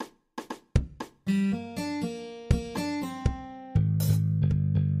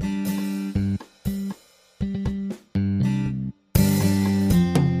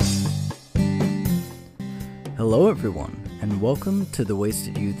Hello, everyone, and welcome to the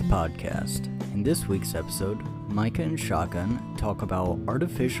Wasted Youth podcast. In this week's episode, Micah and Shotgun talk about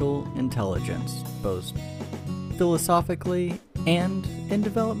artificial intelligence, both philosophically and in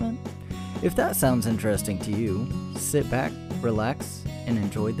development. If that sounds interesting to you, sit back, relax, and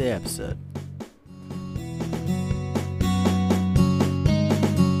enjoy the episode.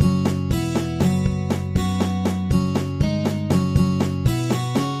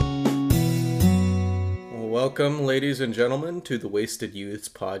 Welcome, ladies and gentlemen, to the Wasted Youths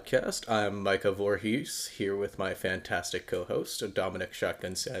podcast. I'm Micah Voorhees, here with my fantastic co-host, Dominic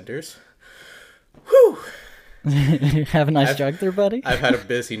Shotgun Sanders. Whew! Have a nice jog there, buddy. I've had a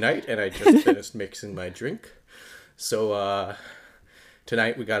busy night, and I just finished mixing my drink. So,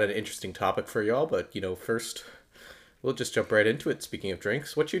 tonight we got an interesting topic for y'all, but, first, we'll just jump right into it. Speaking of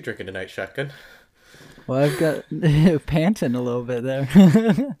drinks, what you drinking tonight, Shotgun? Well, I've got panting a little bit there.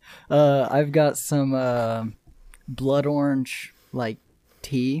 I've got some blood orange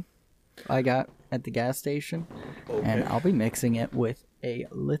tea I got at the gas station, and I'll be mixing it with a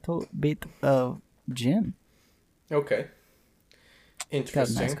little bit of gin. Okay,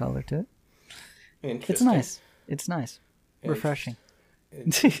 interesting. Got a nice color to it. Interesting. It's nice. Refreshing.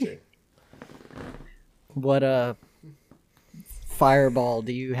 Interesting. What fireball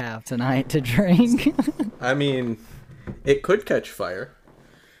do you have tonight to drink? I mean, it could catch fire.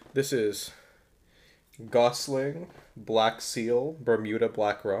 This is Gosling Black Seal Bermuda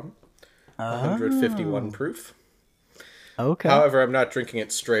Black Rum, 151 proof. Okay. However, I'm not drinking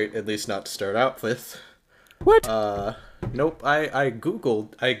it straight, at least not to start out with. What? Nope. I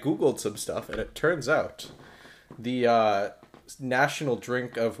googled some stuff, and it turns out the national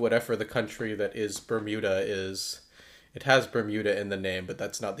drink of whatever the country that is Bermuda is. It has Bermuda in the name, but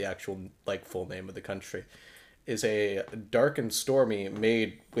that's not the actual full name of the country. Is a dark and stormy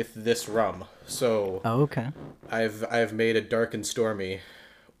made with this rum. So okay. I've made a dark and stormy,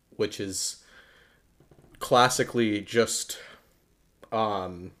 which is classically just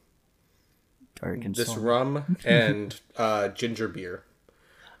Dark and this stormy. rum and ginger beer.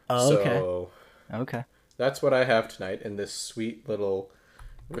 Oh, okay. So Okay. that's what I have tonight in this sweet little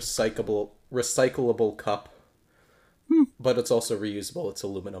recyclable cup. But it's also reusable. It's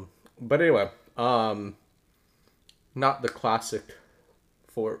aluminum. But anyway, not the classic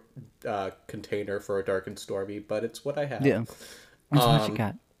for container for a dark and stormy, but it's what I have. Yeah. That's what you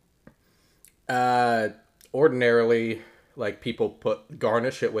got. Ordinarily, people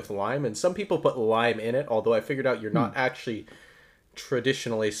garnish it with lime, and some people put lime in it, although I figured out you're not actually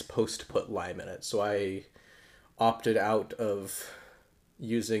traditionally supposed to put lime in it. So I opted out of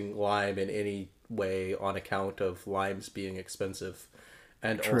using lime in any way on account of limes being expensive,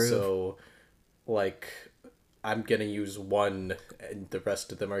 and True. also I'm gonna use one and the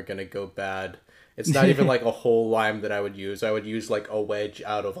rest of them are gonna go bad. It's not even a whole lime that I would use. I would use a wedge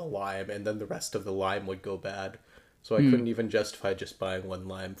out of a lime, and then the rest of the lime would go bad, so I couldn't even justify just buying one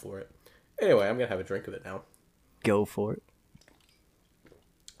lime for it. Anyway, I'm gonna have a drink of it now. Go for it.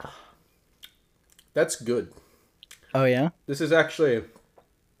 That's good. Oh yeah. This is actually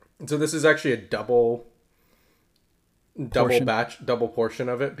a double portion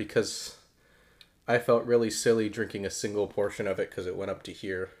of it, because I felt really silly drinking a single portion of it because it went up to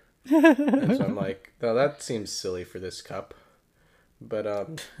here. And so I'm like, oh, that seems silly for this cup.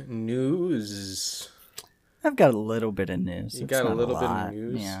 But news. I've got a little bit of news. You got a little bit of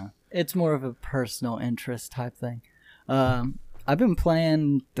news? Yeah. It's more of a personal interest type thing. I've been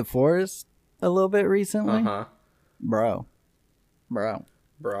playing The Forest a little bit recently. Bro.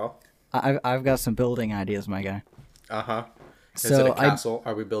 I've got some building ideas, my guy. Is it a castle?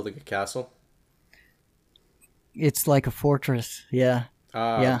 Are we building a castle? It's like a fortress, yeah.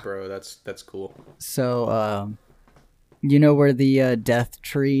 Yeah. Bro, that's cool. So, you know where the death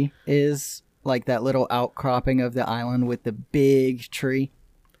tree is? Like that little outcropping of the island with the big tree?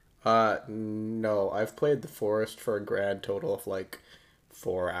 No. I've played The Forest for a grand total of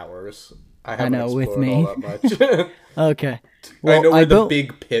 4 hours. I haven't know, with explored me. all that much. Okay. Well, I know where the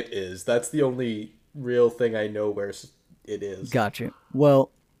big pit is. That's the only real thing I know where it is. Gotcha.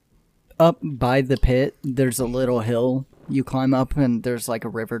 Well, up by the pit, there's a little hill you climb up, and there's a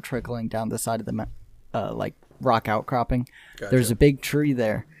river trickling down the side of the rock outcropping. Gotcha. There's a big tree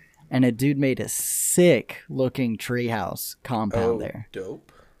there, and a dude made a sick looking treehouse compound there.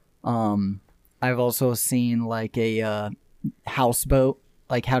 Dope. I've also seen a houseboat,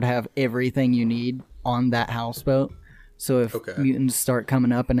 how to have everything you need on that houseboat. So if mutants start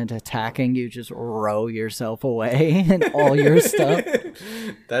coming up and attacking, you just row yourself away and all your stuff.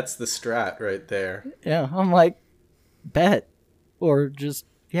 That's the strat right there. Yeah, I'm like, bet. Or just,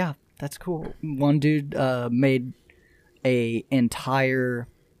 yeah, That's cool. One dude made a entire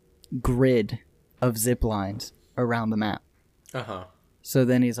grid of zip lines around the map. Uh-huh. So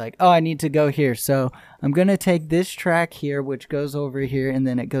then he's like, oh, I need to go here. So I'm going to take this track here, which goes over here, and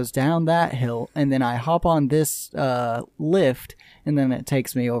then it goes down that hill. And then I hop on this lift, and then it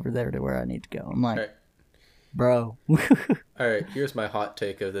takes me over there to where I need to go. I'm like, bro. All right, here's my hot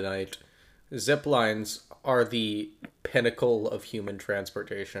take of the night. Zip lines are the pinnacle of human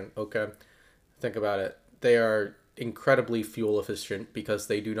transportation, okay? Think about it. They are incredibly fuel efficient because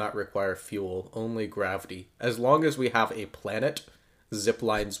they do not require fuel, only gravity. As long as we have a planet, zip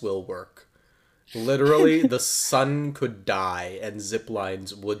lines will work. Literally, the sun could die and zip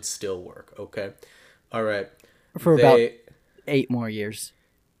lines would still work, okay? All right. For about 8 more years.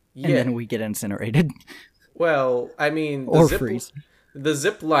 Yeah. And then we get incinerated. Well, I mean... Or freeze. The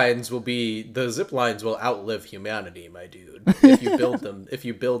zip lines will outlive humanity, my dude. If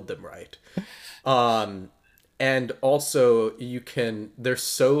you build them, right. And also they're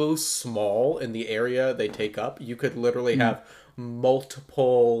so small in the area they take up. You could literally have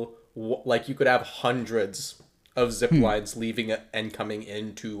multiple, like you could have hundreds of zip lines leaving and coming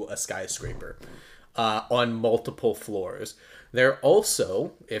into a skyscraper, on multiple floors. They're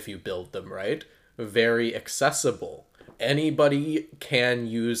also, if you build them right, very accessible. Anybody can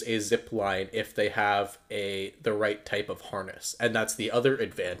use a zip line if they have the right type of harness. And that's the other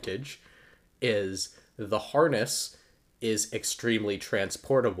advantage, is the harness is extremely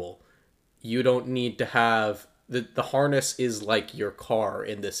transportable. You don't need to have... The harness is like your car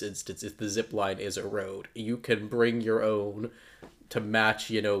in this instance. If the zip line is a road, you can bring your own to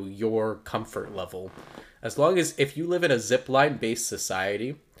match, your comfort level. As long as... If you live in a zip line based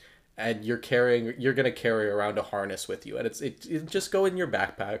society... and you're going to carry around a harness with you, and it just go in your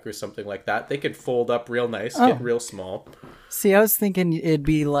backpack or something like that. They can fold up real nice, get real small. See, I was thinking it'd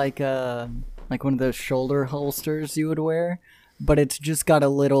be like one of those shoulder holsters you would wear, but it's just got a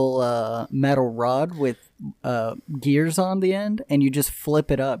little metal rod with gears on the end, and you just flip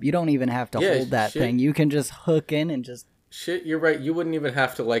it up. You don't even have to hold that thing. You can just hook in and just... Shit, you're right. You wouldn't even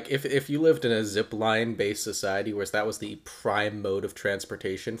have to, like, if you lived in a zip line based society where that was the prime mode of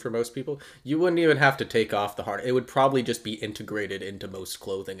transportation for most people, you wouldn't even have to take off the harness. It would probably just be integrated into most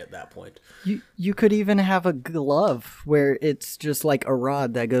clothing at that point. You could even have a glove where it's just like a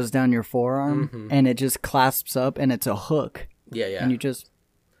rod that goes down your forearm, and it just clasps up, and it's a hook. Yeah. And you just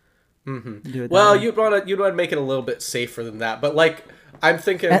do it. Well, you'd want to make it a little bit safer than that, but like I'm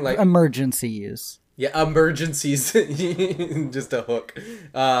thinking like emergency use. Yeah, emergencies, just a hook.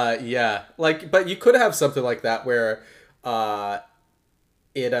 Yeah, like, but you could have something like that where, like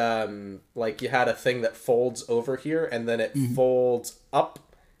you had a thing that folds over here and then it folds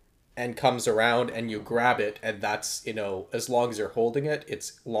up and comes around and you grab it, and that's, as long as you're holding it,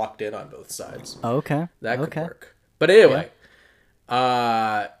 it's locked in on both sides. Okay. That could work. But anyway,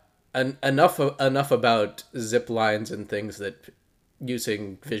 enough about zip lines and things that...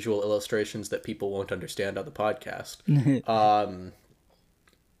 using visual illustrations that people won't understand on the podcast.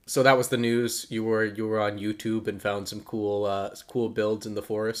 So that was the news. You were on YouTube and found some cool builds in the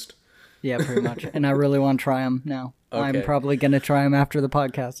forest. Yeah, pretty much. And I really want to try them now. Okay. I'm probably going to try them after the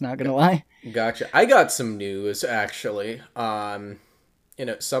podcast, not going to lie. Gotcha. I got some news, actually.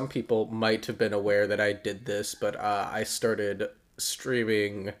 Some people might have been aware that I did this, but I started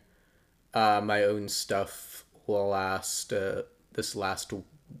streaming my own stuff this last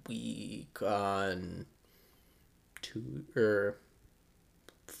week on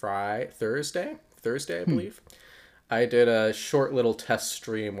Thursday, I believe. I did a short little test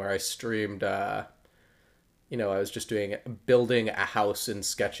stream where I streamed, I was just building a house in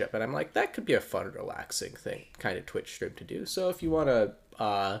SketchUp, and I'm like, that could be a fun, relaxing thing, kind of Twitch stream to do. So if you want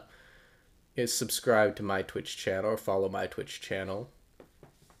to subscribe to my Twitch channel or follow my Twitch channel,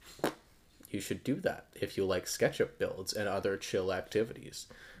 you should do that if you like SketchUp builds and other chill activities.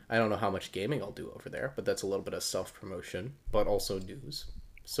 I don't know how much gaming I'll do over there, but that's a little bit of self-promotion, but also news.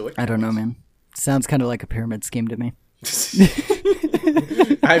 So I don't know, man. Sounds kind of like a pyramid scheme to me.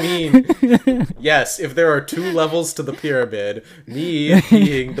 I mean, yes, if there are 2 levels to the pyramid, me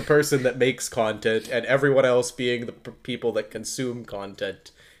being the person that makes content and everyone else being the people that consume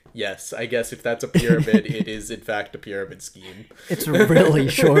content... Yes, I guess if that's a pyramid, it is in fact a pyramid scheme. It's a really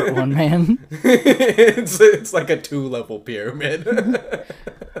short one, man. It's like a 2-level pyramid.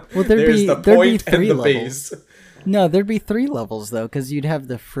 Well, there's the point and the base. No, there'd be 3 levels though, because you'd have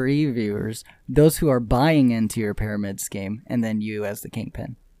the free viewers, those who are buying into your pyramid scheme, and then you as the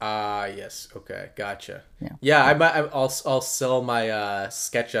kingpin. Yes. Okay, gotcha. Yeah. I'll sell my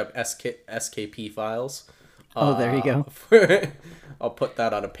SketchUp SKP files Oh, there you go. I'll put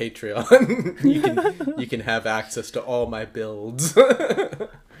that on a Patreon. You can have access to all my builds.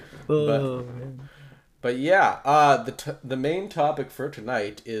 But yeah, the main topic for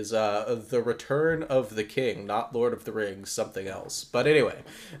tonight is the Return of the King, not Lord of the Rings, something else. But anyway,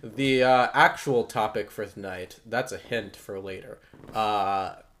 the actual topic for tonight, that's a hint for later,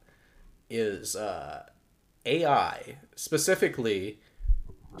 is AI. Specifically,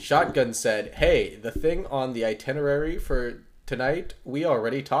 Shotgun said, hey, the thing on the itinerary for tonight we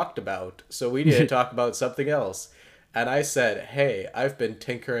already talked about, so we need to talk about something else. And I said, hey, I've been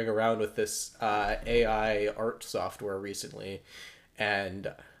tinkering around with this AI art software recently,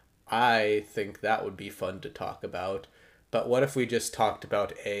 and I think that would be fun to talk about. But what if we just talked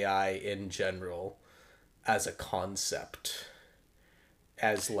about AI in general as a concept?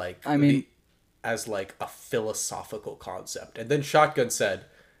 As like as like a philosophical concept. And then Shotgun said,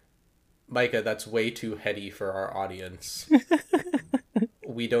 Micah, that's way too heady for our audience.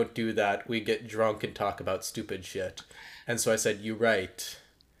 We don't do that. We get drunk and talk about stupid shit. And so I said, you're right.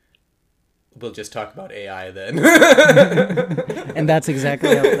 We'll just talk about AI then. And that's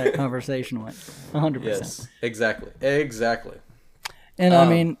exactly how that conversation went. 100%. Yes, exactly. And I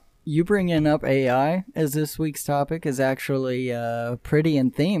mean, you bringing up AI as this week's topic is actually pretty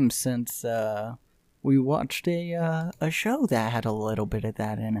in theme, since we watched a show that had a little bit of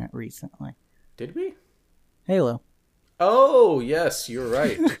that in it recently. Did we? Halo. Oh, yes, you're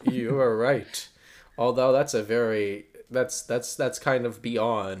right. You are right. Although that's kind of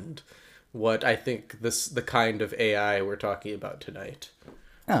beyond what I think the kind of AI we're talking about tonight.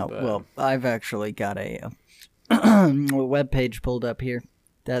 Oh, well, I've actually got a web page pulled up here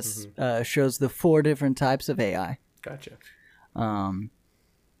that shows the 4 different types of AI. Gotcha.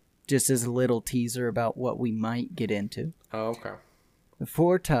 Just as a little teaser about what we might get into. Oh, okay. The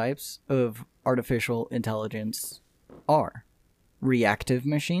 4 types of artificial intelligence are reactive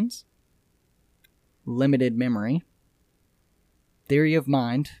machines, limited memory, theory of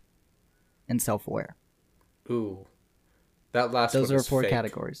mind, and self-aware. Ooh. That last Those one are is 4 fake.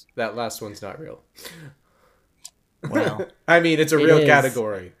 categories. That last one's not real. Well, I mean, it's a real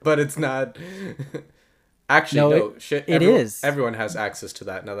category, but it's not. Actually, no. Everyone has access to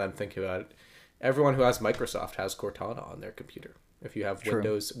that now that I'm thinking about it. Everyone who has Microsoft has Cortana on their computer. If you have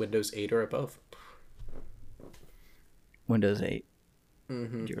Windows 8 or above. Windows 8.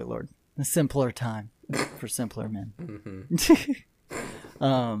 Mm-hmm. Dear Lord. A simpler time for simpler men.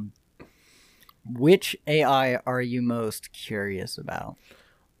 Mm-hmm. Which AI are you most curious about?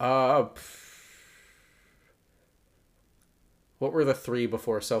 What were the 3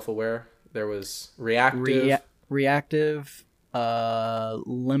 before self-aware? There was reactive. Reactive,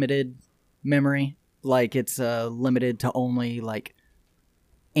 limited memory. Like, it's limited to only, like,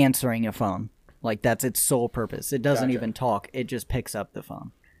 answering a phone. Like, that's its sole purpose. It doesn't even talk. It just picks up the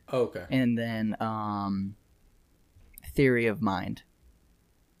phone. Okay. And then theory of mind.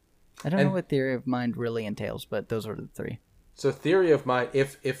 I don't know what theory of mind really entails, but those are the 3. So theory of mind,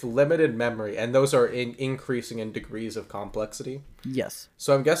 if limited memory, and those are increasing in degrees of complexity. Yes.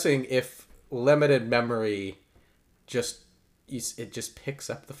 So I'm guessing if limited memory just picks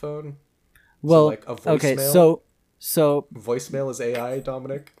up the phone. Well, so like a voicemail. Okay, so voicemail is AI,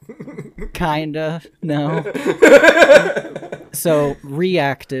 Dominic. Kinda, no. So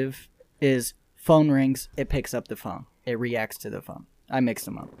reactive is phone rings, it picks up the phone. It reacts to the phone. I mixed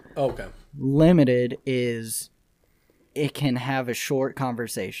them up. Okay. Limited is it can have a short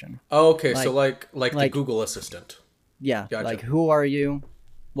conversation. Oh, okay, so like the Google Assistant. Yeah, gotcha. Like, who are you?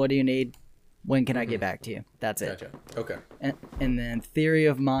 What do you need? When can I get back to you? That's it. Gotcha. Okay. And then theory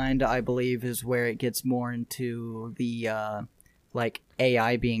of mind, I believe, is where it gets more into the like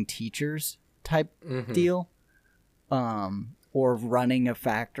AI being teachers type deal, or running a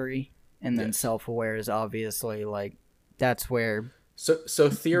factory. And then self-aware is obviously like that's where so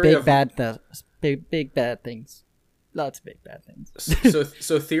theory big bad things. Lots of big bad things.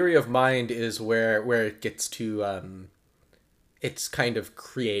 so theory of mind is where it gets to it's kind of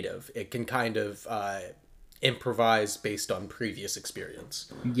creative. It can kind of improvise based on previous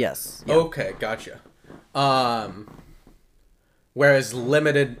experience. Yes. Yep. Okay, gotcha. Whereas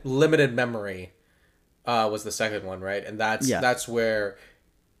limited memory was the second one, right? And that's where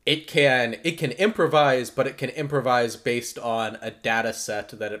it can improvise, but it can improvise based on a data set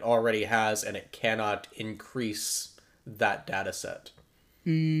that it already has, and it cannot increase that data set.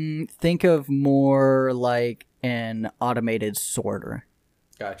 Think of more like an automated sorter.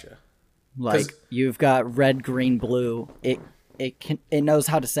 Gotcha. Like you've got red, green, blue. It knows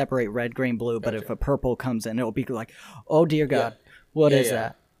how to separate red, green, blue. But if a purple comes in, it'll be like, oh dear God, what is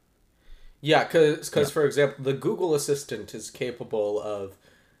that? Yeah, because for example, the Google Assistant is capable of,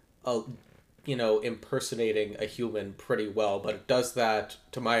 impersonating a human pretty well, but it does that,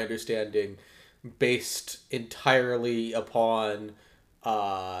 to my understanding, based entirely upon,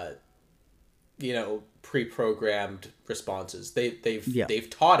 uh, pre-programmed responses. Yeah. They've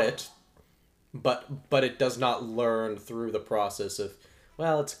taught it, but it does not learn through the process of.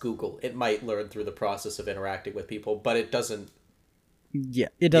 Well, it's Google. It might learn through the process of interacting with people, but it doesn't. Yeah,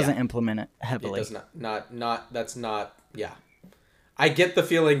 it doesn't Yeah. implement it It heavily. does not that's not yeah. I get the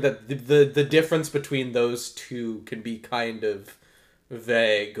feeling that the difference between those two can be kind of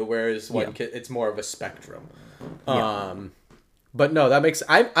vague, whereas Yeah. it's more of a spectrum. Yeah. But no, that makes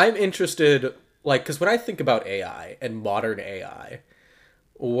I'm interested, like, because when I think about AI and modern AI,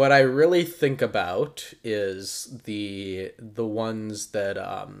 what I really think about is the ones that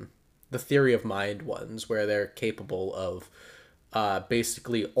the theory of mind ones, where they're capable of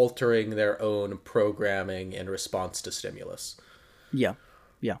basically altering their own programming in response to stimulus. Yeah.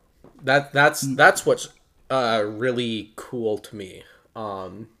 Yeah. That's what's really cool to me.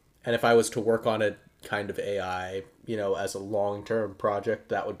 And if I was to work on a kind of AI, as a long-term project,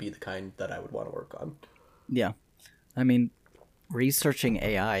 that would be the kind that I would want to work on. Yeah. I mean, researching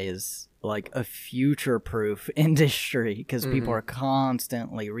AI is like a future-proof industry because people are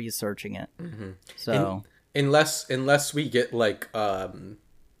constantly researching it. So, Unless we get like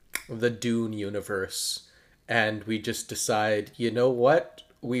the Dune universe and we just decide, you know what?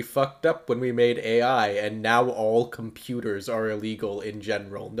 We fucked up when we made AI, and now all computers are illegal in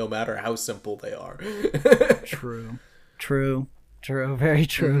general, no matter how simple they are. true. True. True. Very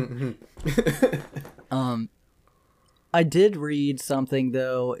true. I did read something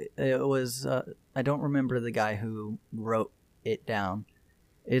though. It was I don't remember the guy who wrote it down.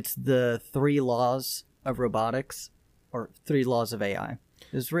 It's the 3 laws of robotics or 3 laws of AI.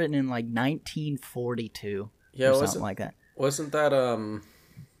 It was written in like 1942 Yeah, or something like that. wasn't that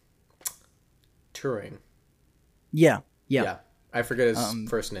Turing? Yeah. Yeah. I forget his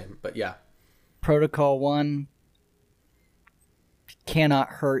first name, but yeah. Protocol 1 cannot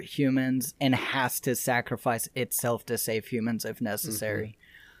hurt humans and has to sacrifice itself to save humans if necessary.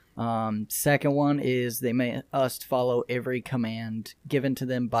 Second one is they must follow every command given to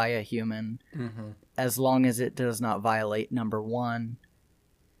them by a human as long as it does not violate number 1.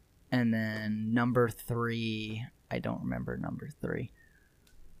 And then number 3, I don't remember number 3.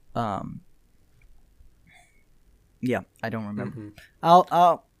 Yeah, I don't remember.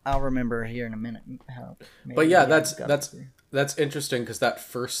 I'll remember here in a minute. But yeah, that's interesting, because that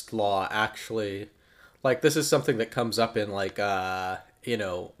first law actually, like, this is something that comes up in like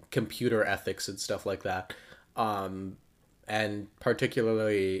computer ethics and stuff like that, and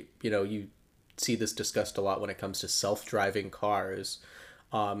particularly you see this discussed a lot when it comes to self-driving cars,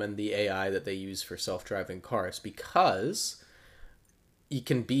 and the AI that they use for self-driving cars, because you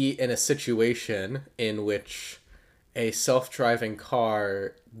can be in a situation in which a self-driving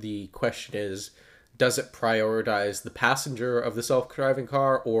car, the question is, does it prioritize the passenger of the self-driving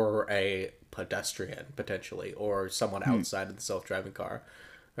car or a pedestrian, potentially, or someone outside of the self-driving car?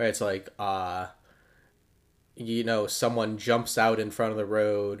 Right? It's like, someone jumps out in front of the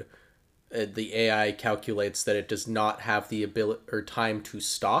road, the AI calculates that it does not have the ability or time to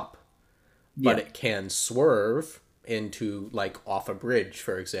stop, but it can swerve into, like, off a bridge,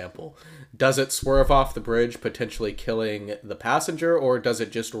 for example. Does it swerve off the bridge, potentially killing the passenger, or does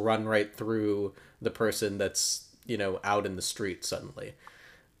it just run right through the person that's out in the street suddenly?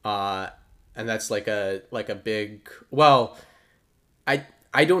 And that's like a big, well, I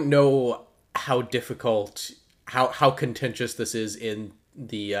don't know how difficult, how contentious this is in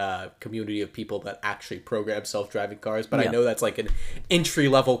the community of people that actually program self-driving cars, but I know that's like an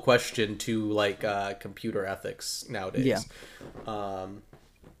entry-level question to like computer ethics nowadays.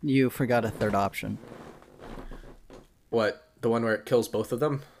 You forgot a third option. What, the one where it kills both of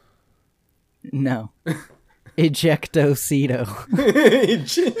them? No. Ejectocito.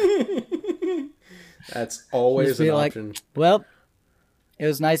 That's always an option. Like, well, it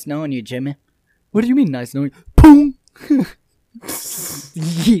was nice knowing you, Jimmy. What do you mean nice knowing you? Boom!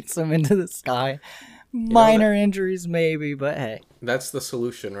 Yeets him into the sky. Minor injuries maybe, but hey. That's the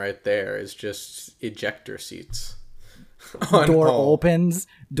solution right there, is just ejector seats. Door opens,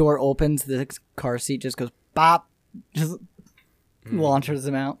 the car seat just goes bop, just launches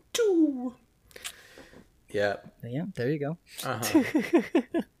them out. Yeah. Yeah, there you go.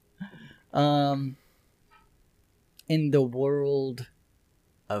 Uh-huh. In the world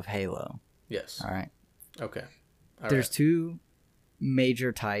of Halo. Yes. All right. Okay. There's 2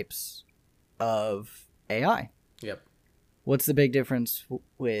 major types of AI. Yep. What's the big difference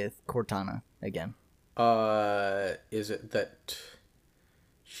with Cortana again? Is it that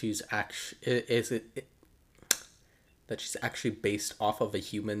she's actually that she's actually based off of a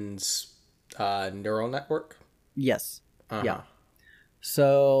human's neural network? Yes. Uh Yeah. huh.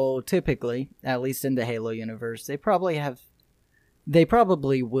 So typically, at least in the Halo universe, they probably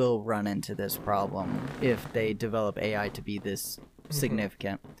will run into this problem if they develop AI to be this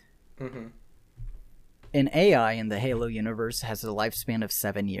significant. Mm-hmm. An AI in the Halo universe has a lifespan of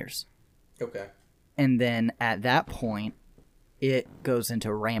 7 years. Okay. And then at that point, it goes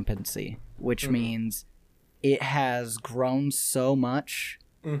into rampancy, which means it has grown so much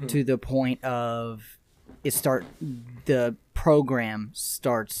to the point of the program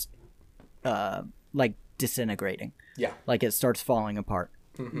starts like disintegrating. Yeah. Like it starts falling apart.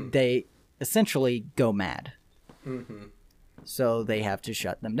 They essentially go mad. So they have to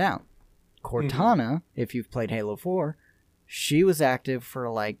shut them down. Cortana, if you've played Halo 4, she was active for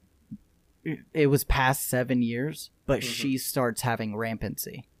like, it was past 7 years, but she starts having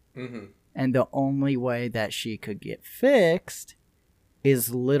rampancy. And the only way that she could get fixed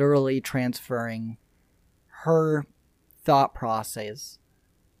is literally transferring her thought process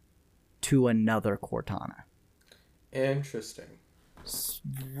to another Cortana. Interesting.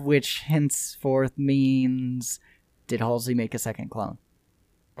 Which henceforth means, did Halsey make a second clone?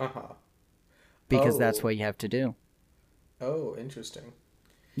 Uh-huh. Because that's what you have to do. Oh, interesting.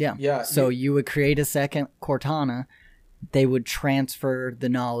 Yeah. Yeah. So you would create a second Cortana. They would transfer the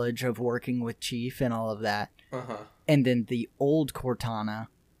knowledge of working with Chief and all of that. Uh-huh. And then the old Cortana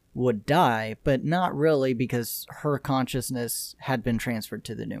would die, but not really, because her consciousness had been transferred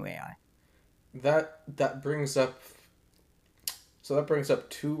to the new AI. That brings up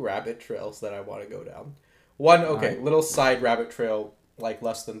two rabbit trails that I want to go down. One, okay, little side rabbit trail, like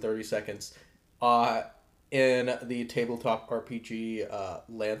less than 30 seconds. In the tabletop RPG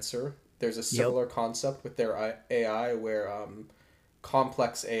Lancer, there's a similar concept with their AI where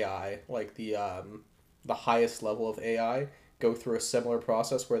complex AI, like the highest level of AI, go through a similar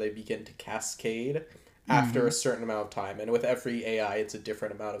process where they begin to cascade after a certain amount of time. And with every AI, it's a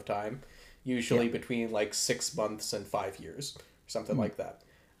different amount of time, usually between like 6 months and 5 years, or something like that.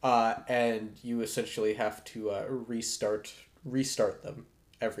 And you essentially have to restart them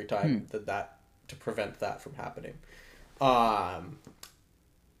every time that to prevent that from happening.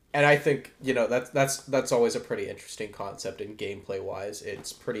 And I think, that's always a pretty interesting concept, and gameplay wise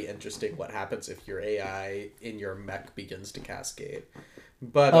it's pretty interesting what happens if your AI in your mech begins to cascade.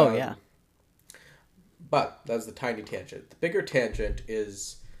 But but that's the tiny tangent. The bigger tangent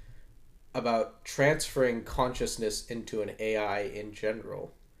is about transferring consciousness into an AI in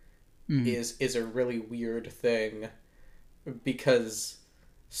general. Is a really weird thing, because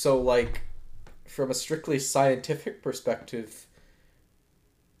like from a strictly scientific perspective,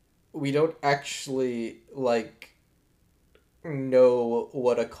 we don't actually like know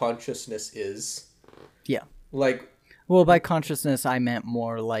what a consciousness is. Yeah. Like, well, by consciousness I meant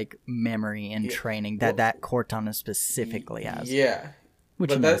more like memory and training that Cortana specifically has. Yeah. Which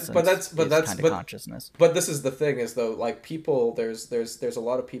but that's kind of consciousness. But this is the thing, is though, like, people, there's a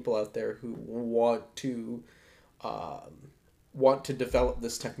lot of people out there who want to develop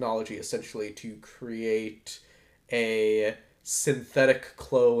this technology essentially to create a synthetic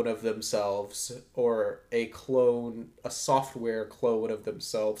clone of themselves, or a software clone of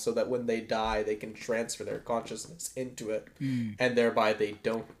themselves, so that when they die they can transfer their consciousness into it, and thereby they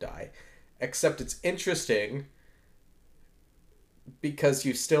don't die. Except it's interesting because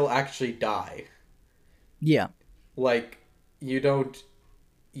you still actually die. Yeah. Like,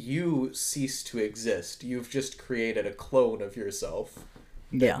 you cease to exist. You've just created a clone of yourself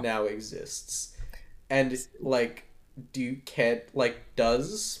that now exists. And like,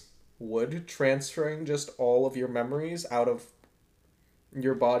 would transferring just all of your memories out of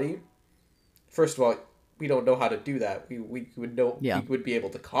your body? First of all, we don't know how to do that. We would know, we would be able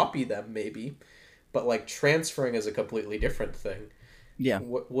to copy them maybe, but like, transferring is a completely different thing. Yeah.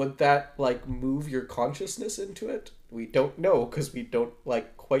 Would that like move your consciousness into it? We don't know, because we don't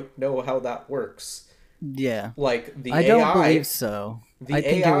like quite know how that works. Yeah. Like, I don't believe so. I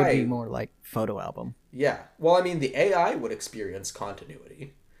think it would be more like photo album. Yeah. Well, I mean, the AI would experience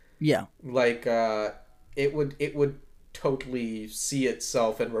continuity. Yeah. Like, it would totally see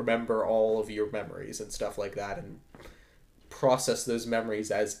itself and remember all of your memories and stuff like that, and process those memories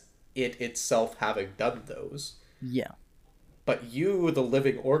as it itself having done those. Yeah. But you, the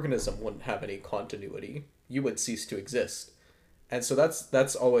living organism, wouldn't have any continuity. You would cease to exist. And so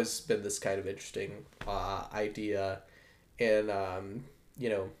that's always been this kind of interesting idea in,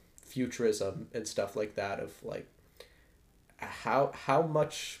 futurism and stuff like that, of like, how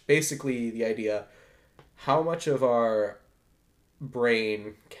much, basically the idea, how much of our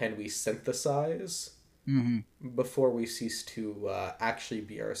brain can we synthesize before we cease to actually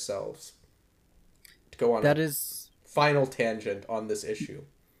be ourselves? To go on That a is, final tangent on this issue.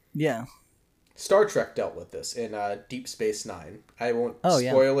 yeah. Star Trek dealt with this in Deep Space Nine. I won't Oh,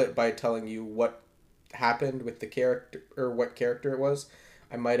 yeah. spoil it by telling you what happened with the character or what character it was.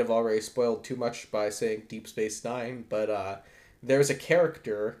 I might have already spoiled too much by saying Deep Space Nine, but there's a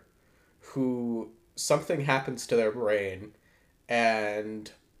character who something happens to their brain,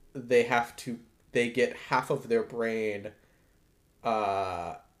 and they get half of their brain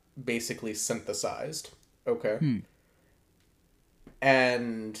uh, basically synthesized. Okay.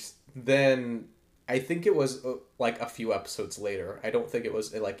 And then I think it was like a few episodes later. I don't think it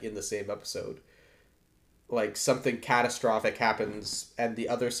was like in the same episode. Like something catastrophic happens, and the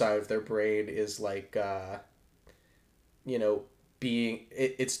other side of their brain is like, you know,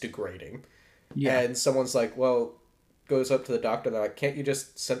 it's degrading. Yeah. And someone's like, well, goes up to the doctor. They're like, can't you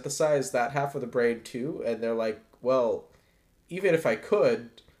just synthesize that half of the brain too? And they're like, well, even if I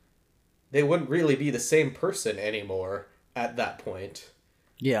could, they wouldn't really be the same person anymore at that point.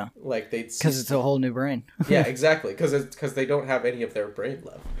 Yeah. Like they'd Because it's a whole new brain. yeah, exactly. Because they don't have any of their brain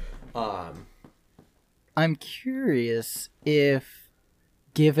left. I'm curious if,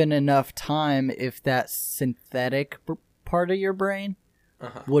 given enough time, if that synthetic part of your brain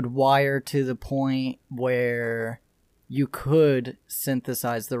would wire to the point where you could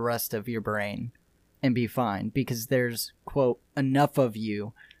synthesize the rest of your brain and be fine, because there's, quote, enough of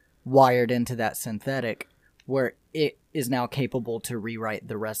you wired into that synthetic where it is now capable to rewrite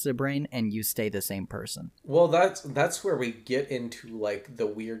the rest of the brain and you stay the same person. Well, that's where we get into like the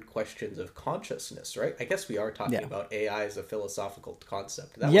weird questions of consciousness, right? I guess we are talking about AI as a philosophical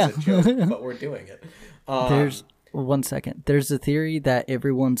concept. That was a joke, but we're doing it. There's one second. There's a theory that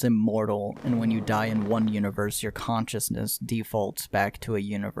everyone's immortal, and when you die in one universe, your consciousness defaults back to a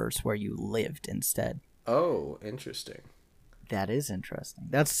universe where you lived instead. Oh, interesting. That is interesting.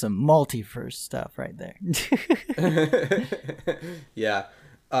 That's some multiverse stuff right there. Yeah.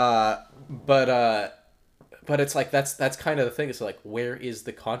 But it's like that's kind of the thing. It's like, where is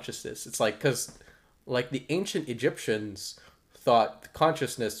the consciousness? It's like, because like the ancient Egyptians thought the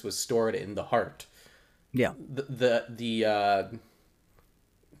consciousness was stored in the heart. Yeah. The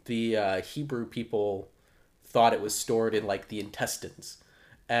Hebrew people thought it was stored in like the intestines.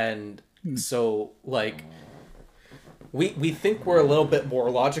 And so like we think we're a little bit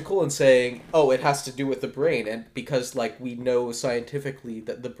more logical in saying, oh, it has to do with the brain, and because like we know scientifically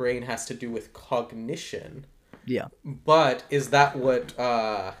that the brain has to do with cognition. Yeah. But is that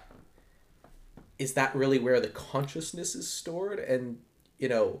really where the consciousness is stored? And you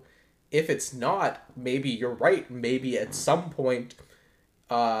know, if it's not, maybe you're right. Maybe at some point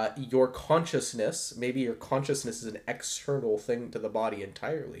your consciousness is an external thing to the body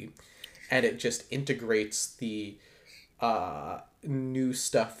entirely, and it just integrates the new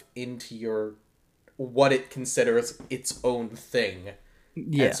stuff into your what it considers its own thing.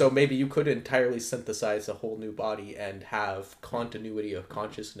 Yeah. And so maybe you could entirely synthesize a whole new body and have continuity of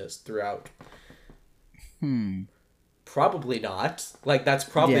consciousness throughout. Probably not. Like, that's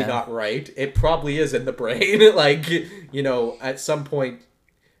probably not right. It probably is in the brain. Like, you know, at some point,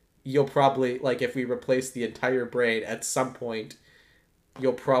 you'll probably, like, if we replace the entire brain, at some point,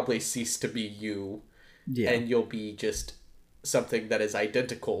 you'll probably cease to be you. Yeah. And you'll be just something that is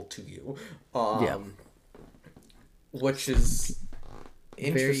identical to you. Which is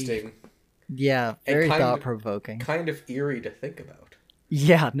interesting. Very thought-provoking. Kind of eerie to think about.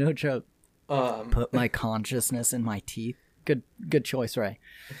 Yeah, no joke. Put my consciousness in my teeth. Good choice, Ray.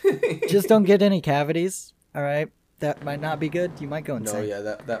 Just don't get any cavities, all right? That might not be good. You might go insane. No,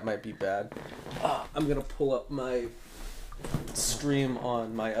 yeah, that might be bad. I'm going to pull up my stream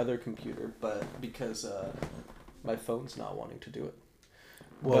on my other computer, but because my phone's not wanting to do it.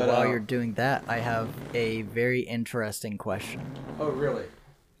 Well, while you're doing that, I have a very interesting question. Oh, really?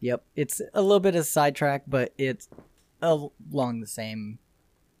 Yep. It's a little bit of a sidetrack, but it's along the same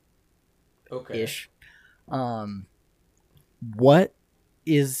ish. What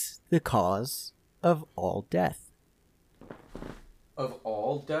is the cause of all death? Of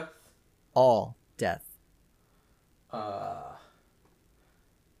all death? All death.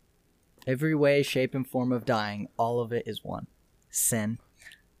 Every way, shape, and form of dying, all of it is one. Sin.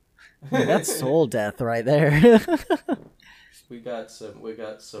 That's soul death right there. we got some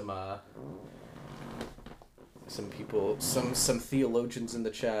people, some theologians in the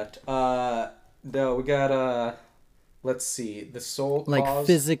chat. No, we got let's see, the soul like cause,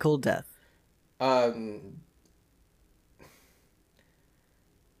 physical death.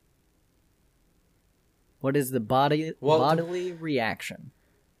 What is the bodily reaction?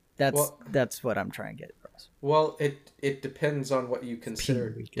 That's what I'm trying to get across. Well, it depends on what you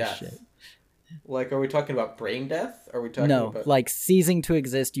consider death. Like, are we talking about brain death? Are we talking about... like ceasing to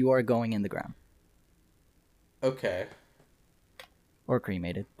exist, you are going in the ground. Okay. Or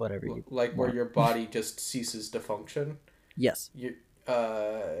cremated, whatever you like, where your body just ceases to function? Yes.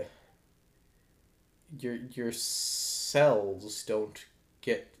 Your cells don't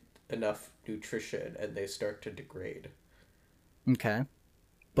get enough nutrition and they start to degrade. Okay.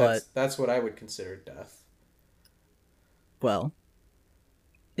 But that's what I would consider death. Well,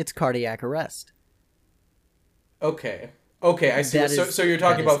 it's cardiac arrest. Okay, I see. So you're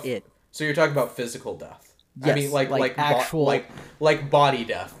talking about it. So you're talking about physical death. Yes, I mean, like actual, like body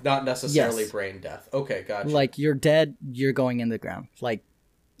death, not necessarily brain death. Okay, gotcha. Like you're dead, you're going in the ground. Like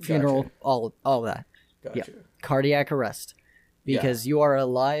funeral, gotcha. all that. Gotcha. Yeah. Cardiac arrest, because you are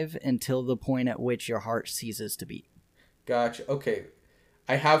alive until the point at which your heart ceases to beat. Gotcha. Okay,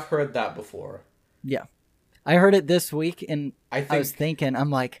 I have heard that before. Yeah, I heard it this week, and I was thinking, I'm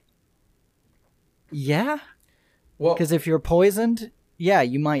like, yeah, well, because if you're poisoned. Yeah,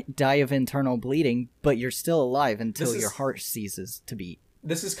 you might die of internal bleeding, but you're still alive until your heart ceases to beat.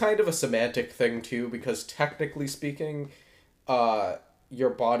 This is kind of a semantic thing, too, because technically speaking,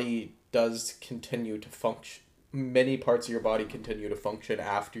 your body does continue to function. Many parts of your body continue to function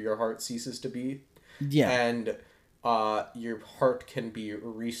after your heart ceases to beat. Yeah. And your heart can be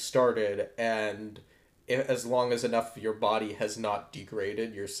restarted, and as long as enough of your body has not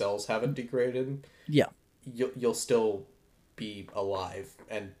degraded, your cells haven't degraded, you'll still be alive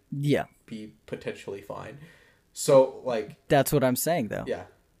and be potentially fine. So, like... That's what I'm saying, though. Yeah.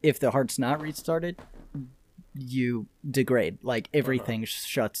 If the heart's not restarted, you degrade. Like, everything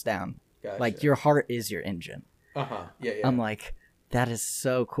shuts down. Gotcha. Like, your heart is your engine. Yeah. I'm like, that is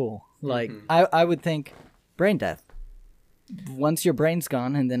so cool. Like, I would think brain death. Once your brain's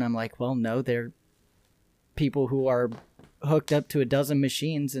gone, and then I'm like, well, no, they're people who are hooked up to a dozen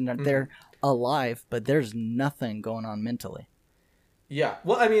machines, and they're alive, but there's nothing going on mentally. Yeah,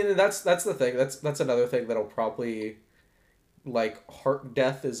 well, I mean, that's the thing. That's another thing that'll probably, like, heart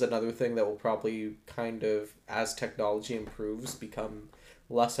death is another thing that will probably kind of, as technology improves, become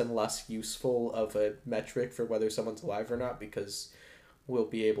less and less useful of a metric for whether someone's alive or not, because we'll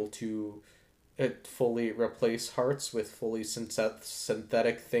be able to fully replace hearts with fully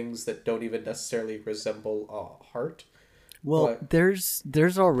synthetic things that don't even necessarily resemble a heart. Well, there's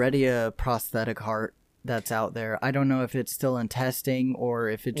already a prosthetic heart that's out there. I don't know if it's still in testing or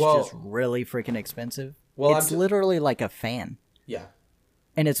if it's just really freaking expensive. Well, it's literally like a fan. Yeah.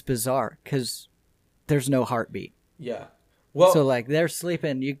 And it's bizarre because there's no heartbeat. Yeah. Well, so, like, they're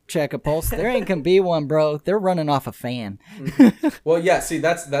sleeping. You check a pulse. There ain't gonna be one, bro. They're running off a fan. Well, yeah. See,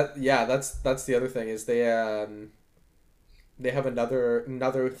 that's the other thing is they have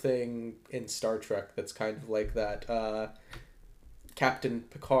another thing in Star Trek that's kind of like that. Captain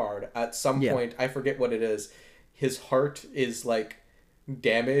Picard, at some point, I forget what it is, his heart is, like,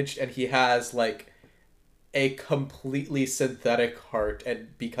 damaged, and he has, like, a completely synthetic heart,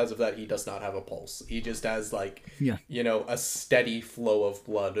 and because of that, he does not have a pulse. He just has, like, a steady flow of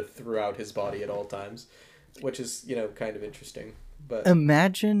blood throughout his body at all times, which is, kind of interesting. But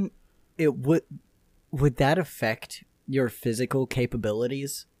imagine would that affect your physical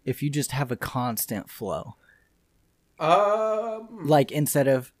capabilities if you just have a constant flow? Like, instead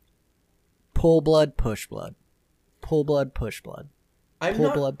of pull blood, push blood, pull blood, push blood,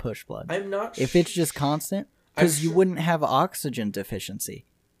 pull blood, push blood. I'm not if it's just constant, because you wouldn't have oxygen deficiency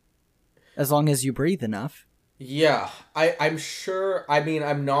as long as you breathe enough. Yeah, I'm sure. I mean,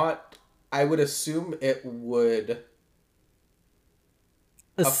 I'm not. I would assume it would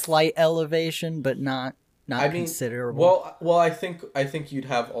a slight elevation, but not considerable. Well, I think you'd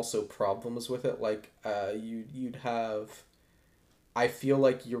have also problems with it. Like, you'd have. I feel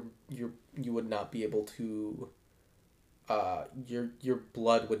like you would not be able to. Your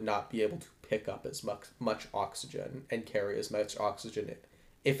blood would not be able to pick up as much oxygen and carry as much oxygen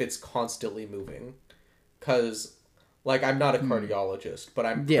if it's constantly moving. Because, like, I'm not a cardiologist, but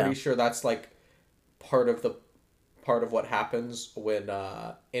I'm pretty sure that's, like, part of what happens when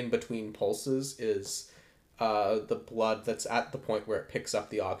in between pulses is the blood that's at the point where it picks up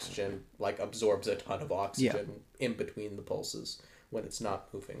the oxygen, like, absorbs a ton of oxygen in between the pulses when it's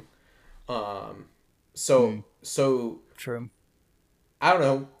not moving. So true. I don't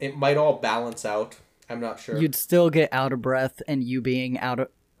know. It might all balance out. I'm not sure. You'd still get out of breath, and you being out of...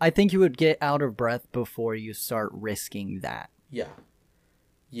 I think you would get out of breath before you start risking that. Yeah.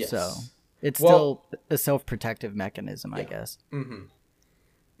 Yes. So it's still a self-protective mechanism, I guess.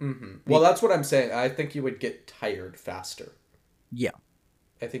 Mm-hmm. Well, that's what I'm saying. I think you would get tired faster. Yeah.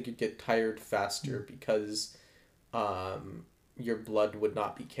 I think you'd get tired faster because your blood would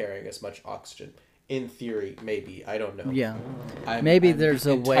not be carrying as much oxygen. In theory, maybe. I don't know. Yeah. I'm there's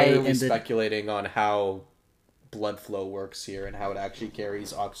a way entirely speculating on how blood flow works here and how it actually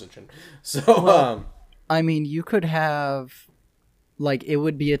carries oxygen. So, I mean, you could have, like, it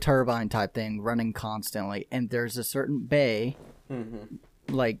would be a turbine type thing running constantly, and there's a certain bay,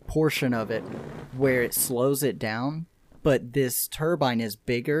 like, portion of it where it slows it down, but this turbine is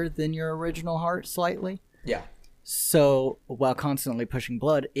bigger than your original heart slightly. yeah. So, while constantly pushing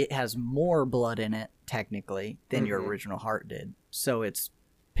blood, it has more blood in it, technically, than your original heart did. So, it's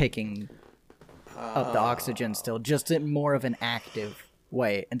picking up the oxygen still, just in more of an active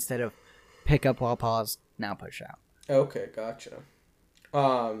way, instead of pick up while pause, now push out. Okay, gotcha.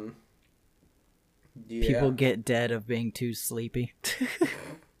 Yeah. People get dead of being too sleepy.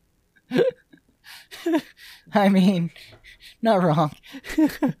 I mean, not wrong.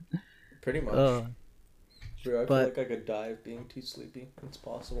 Pretty much. Bro, I feel like I could die of being too sleepy. It's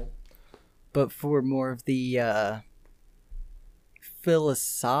possible. But for more of the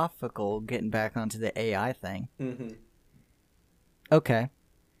philosophical, getting back onto the AI thing. Okay.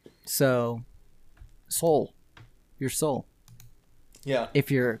 So, soul. Your soul. Yeah.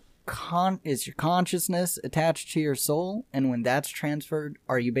 If is your consciousness attached to your soul, and when that's transferred,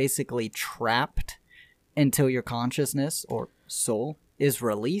 are you basically trapped until your consciousness or soul is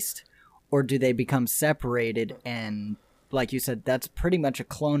released? Or do they become separated and, like you said, that's pretty much a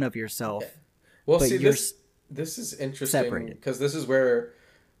clone of yourself? Well, see, this is interesting because this is where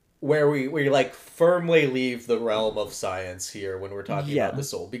we like firmly leave the realm of science here when we're talking about the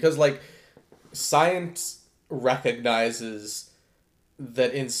soul. Because, like, science recognizes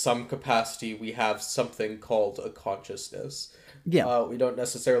that in some capacity we have something called a consciousness. Yeah. We don't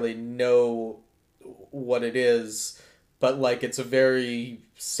necessarily know what it is, but, like, it's a very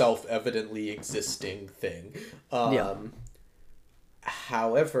self-evidently existing thing.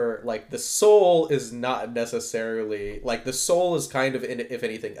 However, like, the soul is not necessarily... Like, the soul is kind of, if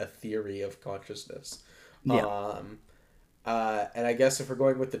anything, a theory of consciousness. Yeah. And I guess if we're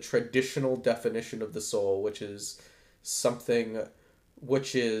going with the traditional definition of the soul, which is something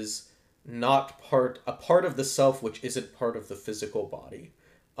which is not a part of the self which isn't part of the physical body.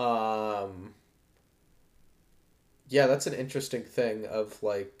 Yeah, that's an interesting thing of,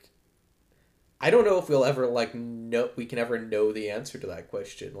 like, I don't know if we'll ever, like, we can ever know the answer to that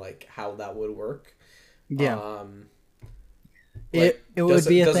question, like, how that would work. Yeah. Like, it would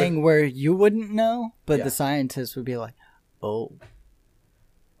be a thing where you wouldn't know, but the scientists would be like, oh,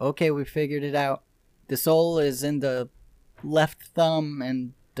 okay, we figured it out. The soul is in the left thumb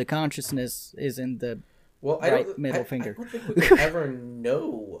and the consciousness is in the middle finger. I don't think we could ever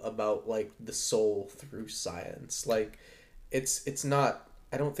know about, like, the soul through science. Like, it's not...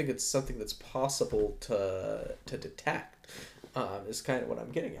 I don't think it's something that's possible to detect, is kind of what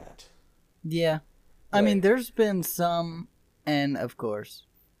I'm getting at. Yeah. I mean, there's been some, and of course,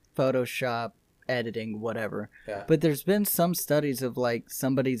 Photoshop, editing, whatever. Yeah. But there's been some studies of, like,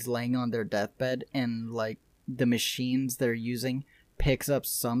 somebody's laying on their deathbed and, like, the machines they're using picks up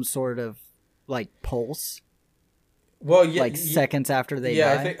some sort of, like, pulse. Well, yeah. Like, seconds after they die.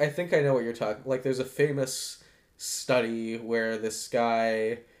 Yeah, I think I know what you're talking... Like, there's a famous study where this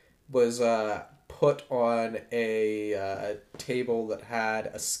guy was put on a table that had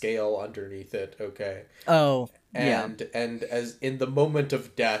a scale underneath it, okay? Oh, and as in the moment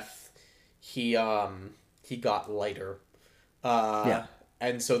of death, he got lighter.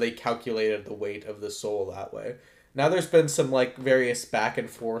 And so they calculated the weight of the soul that way. Now there's been some, like, various back and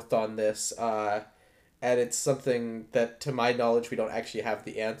forth on this, and it's something that, to my knowledge, we don't actually have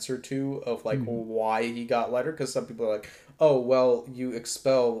the answer to, of, like, why he got lighter, because some people are like, oh, well, you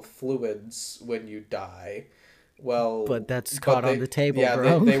expel fluids when you die. Well... But that's caught on the table,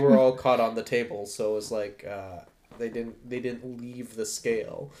 bro. Yeah, they were all caught on the table, so it's like, they didn't leave the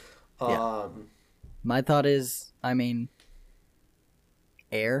scale. My thought is, I mean,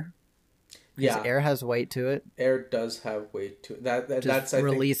 air. Because air has weight to it. Air does have weight to it. That's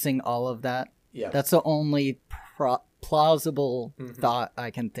releasing all of that. Yeah. That's the only plausible thought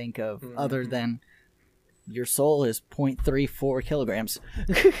I can think of, other than your soul is 0.34 kilograms.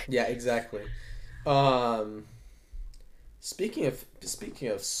 Yeah, exactly. Speaking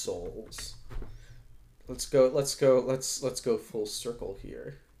of souls, let's go full circle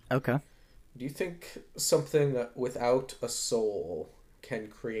here. Okay. Do you think something without a soul can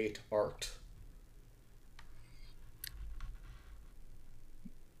create art?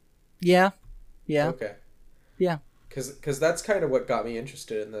 Yeah. Yeah. Okay. Yeah. Because that's kind of what got me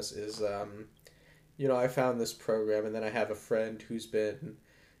interested in this is, I found this program, and then I have a friend who's been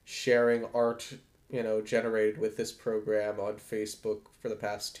sharing art, generated with this program on Facebook for the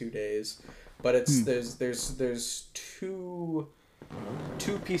past 2 days. But it's there's two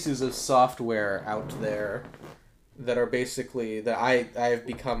pieces of software out there that are basically that I have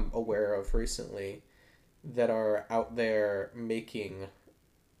become aware of recently that are out there making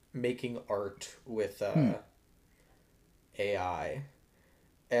art with AI.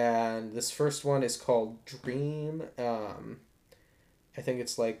 And this first one is called Dream. I think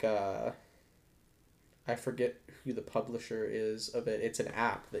it's like I forget who the publisher is of it. It's an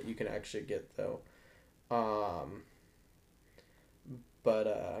app that you can actually get though.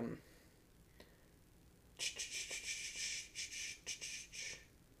 But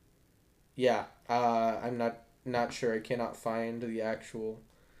yeah, I'm not sure. I cannot find the actual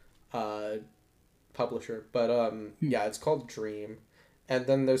publisher, but yeah, it's called Dream. And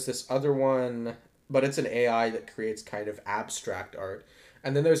then there's this other one, but it's an AI that creates kind of abstract art.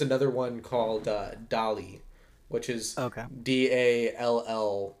 And then there's another one called DALL-E, which is Okay.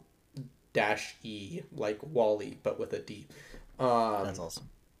 DALL dash E, like Wally, but with a D. That's awesome.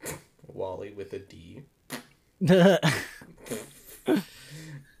 Wally with a D.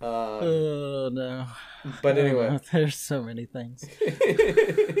 Oh no. But anyway. There's so many things.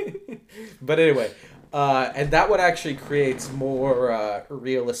 But anyway, and that one actually creates more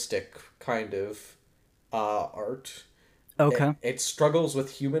realistic kind of art. Okay. It struggles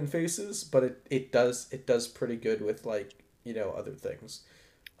with human faces, but it does pretty good with like other things.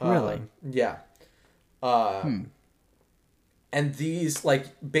 Really? Yeah. And these like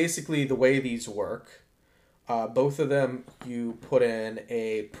basically the way these work, both of them you put in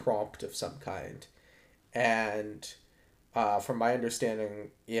a prompt of some kind, and from my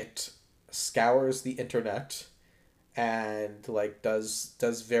understanding, it scours the internet and like does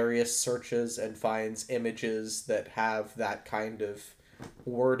various searches and finds images that have that kind of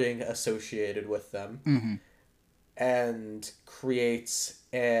wording associated with them, and creates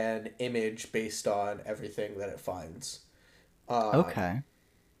an image based on everything that it finds. Okay.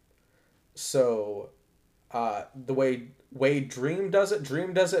 So the way Dream does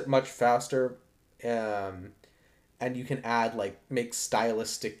it much faster, and you can add make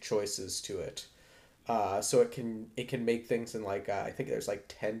stylistic choices to it. So it can make things in I think there's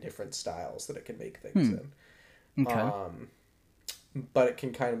 10 different styles that it can make things in. Okay. But it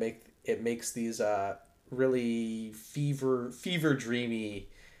can kind of makes these really fever dreamy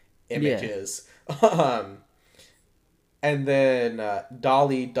images. Yeah. And then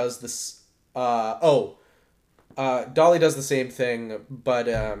DALL-E does this. DALL-E does the same thing, but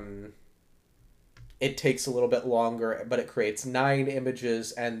it takes a little bit longer. But it creates 9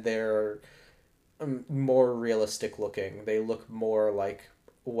 images, and they're more realistic looking. They look more like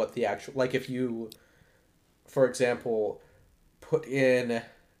what the actual if you, for example, put in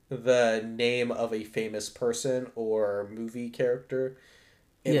the name of a famous person or movie character,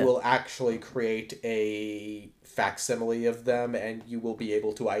 it will actually create a facsimile of them, and you will be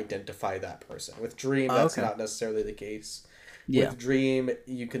able to identify that person. With Dream, that's not necessarily the case. Yeah. With Dream,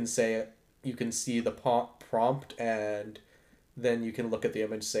 you can see the prompt, and then you can look at the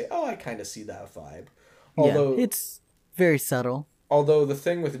image and say, "Oh, I kind of see that vibe." Although it's very subtle. Although the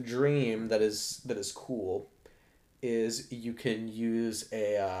thing with Dream that is cool is you can use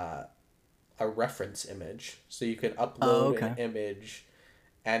a reference image, so you can upload an image,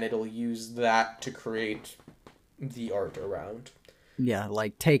 and it'll use that to create the art around. Yeah,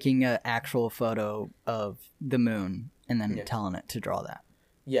 like taking an actual photo of the moon and then telling it to draw that.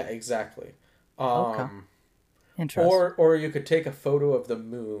 Yeah, exactly. Interesting. Or you could take a photo of the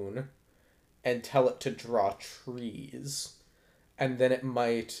moon and tell it to draw trees. And then it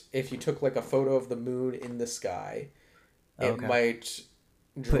might, if you took a photo of the moon in the sky, it might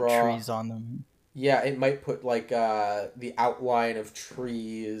draw... Put trees on them. Yeah, it might put the outline of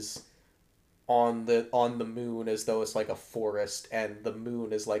trees on the moon as though it's like a forest, and the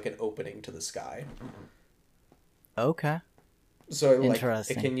moon is like an opening to the sky. Okay. So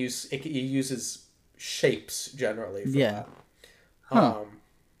it uses shapes generally for that. Huh.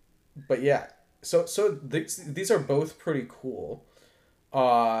 But yeah, so these are both pretty cool.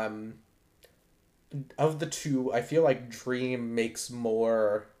 Of the two, I feel like Dream makes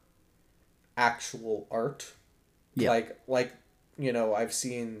more actual art. Yeah. I've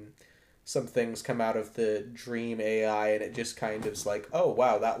seen some things come out of the Dream AI, and it just kind of is like, oh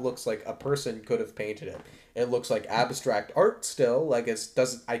wow, that looks like a person could have painted it. It looks like abstract art still.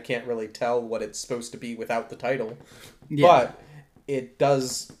 I can't really tell what it's supposed to be without the title. Yeah. But it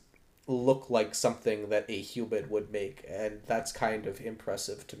does look like something that a human would make, and that's kind of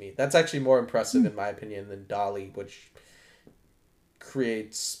impressive to me. That's actually more impressive in my opinion than DALL-E, which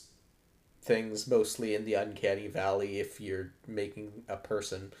creates things mostly in the uncanny valley if you're making a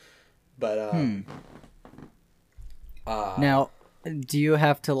person. But Now, do you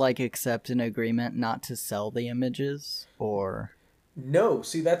have to like accept an agreement not to sell the images, or? no,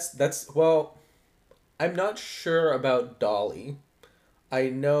 see that's well, I'm not sure about DALL-E. I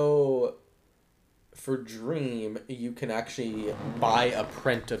know for Dream you can actually buy a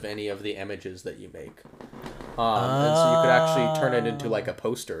print of any of the images that you make. And so you could actually turn it into like a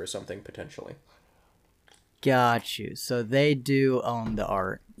poster or something potentially. Got you. So they do own the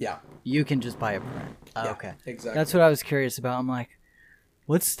art. Yeah. You can just buy a print. Yeah, Okay. exactly. That's what I was curious about. I'm like,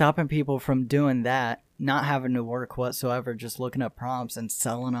 what's stopping people from doing that, not having to work whatsoever, just looking up prompts and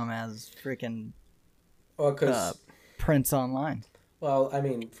selling them as freaking Well, because prints online? well, I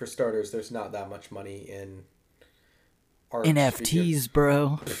mean, for starters, there's not that much money in art. NFTs,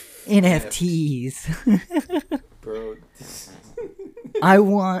 bro. NFTs. Bro. I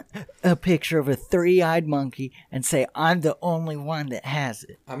want a picture of a 3-eyed monkey and say I'm the only one that has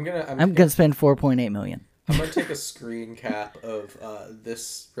it. I'm gonna spend $4.8 million. I'm gonna take a screen cap of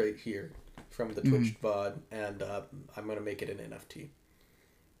this right here from the Twitch VOD, and I'm gonna make it an NFT.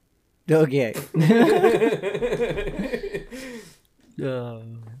 Okay.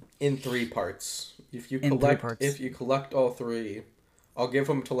 In 3 parts. If you In 3 collect, parts. if you collect all 3, I'll give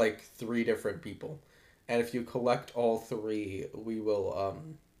them to like 3 different people, and if you collect all 3, we will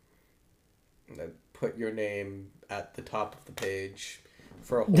put your name at the top of the page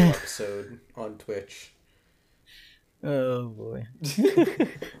for a whole episode on Twitch. Oh boy.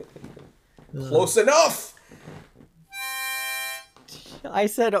 Close enough. I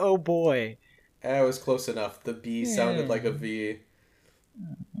said, oh boy. It was close enough. The B sounded like a V.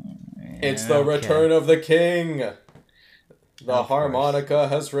 It's the okay. return of the king. The Of harmonica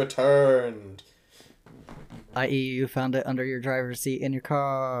has returned. I.e., you found it under your driver's seat in your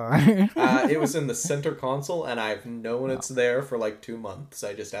car. It was in the center console, and I've known it's there for like 2 months.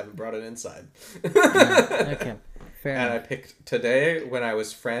 I just haven't brought it inside. Okay, fair And I enough. picked today, when I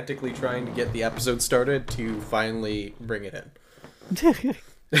was frantically trying to get the episode started, to finally bring it in.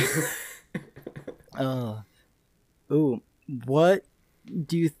 Ooh, what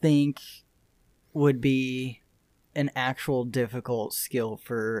do you think would be an actual difficult skill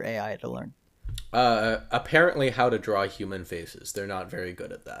for AI to learn? Apparently how to draw human faces. They're not very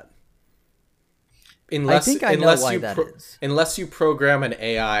good at that. I think I know why that is. Unless you program an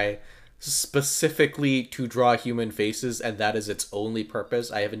AI specifically to draw human faces, and that is its only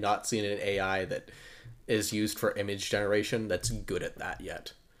purpose, I have not seen an AI that is used for image generation that's good at that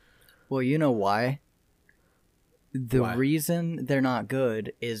yet. Well, you know why? The Why? reason they're not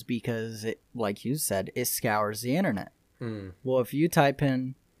good is because, it, like you said, it scours the internet. Well, if you type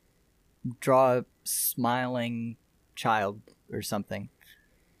in draw a smiling child or something,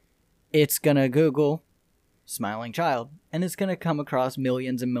 it's going to Google smiling child, and it's going to come across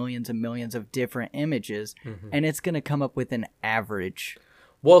millions and millions and millions of different images, and it's going to come up with an average.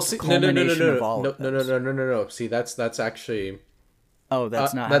 Well, see, Culmination of all of no. See, that's actually Oh,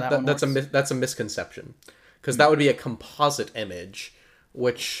 that's not how that one that's works? that's a misconception, because that would be a composite image,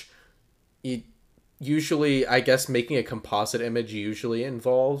 which usually, I guess, making a composite image usually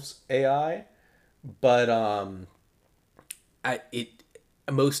involves AI, but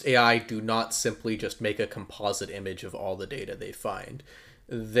most AI do not simply just make a composite image of all the data they find.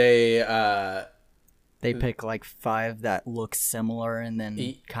 They pick like 5 that look similar and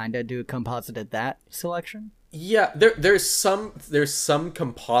then kind of do a composite at that selection? Yeah, there's some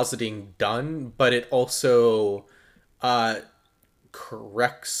compositing done, but it also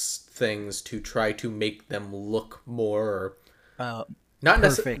corrects things to try to make them look more not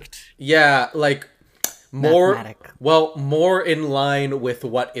Perfect. Yeah, like more Mathematic. more in line with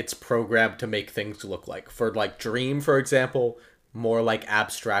what it's programmed to make things look like. For like Dream, for example, more like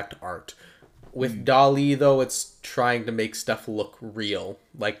abstract art. With DALL-E, though, it's trying to make stuff look real.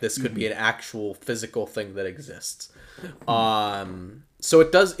 Like this could be an actual physical thing that exists. So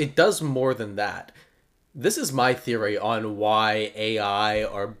it does more than that. This is my theory on why AI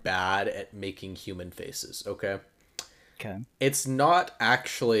are bad at making human faces, okay? Okay. It's not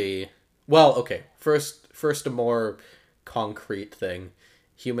actually... Well, okay. First a more concrete thing.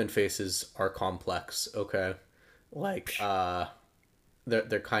 Human faces are complex, okay? Like,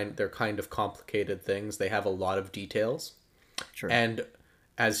 they're kind of complicated things. They have a lot of details. Sure. And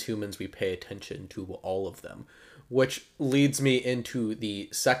as humans, we pay attention to all of them, which leads me into the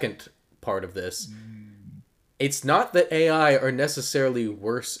second part of this. it's not that AI are necessarily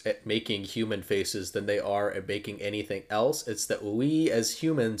worse at making human faces than they are at making anything else. It's that we as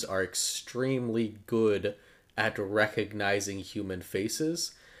humans are extremely good at recognizing human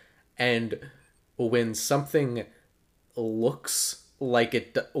faces. And when something looks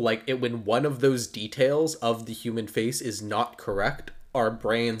when one of those details of the human face is not correct, our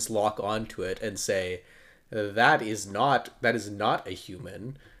brains lock onto it and say, that is not a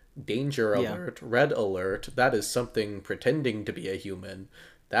human. Danger alert, red alert, that is something pretending to be a human.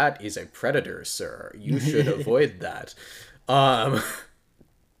 That is a predator, sir. You should avoid that. And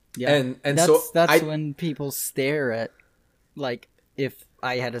that's when people stare at, like, if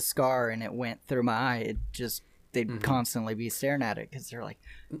I had a scar and it went through my eye, they'd constantly be staring at it because they're like,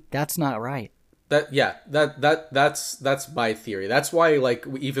 that's not right. That's my theory. That's why, like,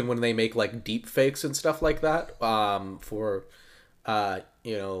 even when they make like deep fakes and stuff like that, for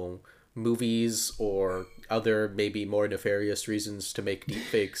movies or other maybe more nefarious reasons to make deep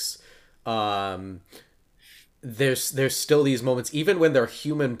fakes, there's still these moments, even when they're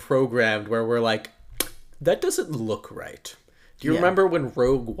human programmed, where we're like, that doesn't look right. Do you remember when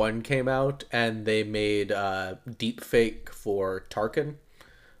Rogue One came out and they made deep fake for Tarkin?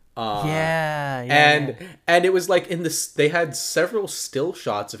 And it was like they had several still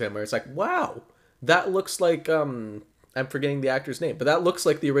shots of him where it's like, wow, that looks like I'm forgetting the actor's name, but that looks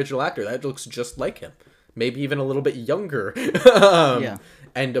like the original actor. That looks just like him. Maybe even a little bit younger.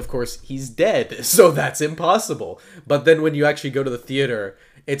 And of course, he's dead, so that's impossible. But then when you actually go to the theater,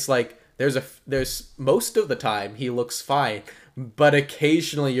 it's like there's most of the time he looks fine, but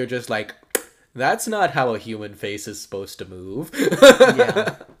occasionally you're just like, that's not how a human face is supposed to move.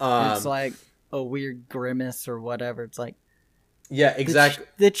 It's like a weird grimace or whatever. It's like, yeah, exactly.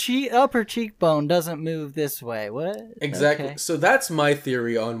 The upper cheekbone doesn't move this way. What? Exactly. Okay. So that's my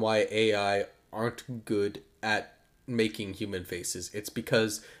theory on why AI aren't good at making human faces. It's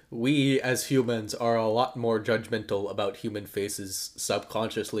because we as humans are a lot more judgmental about human faces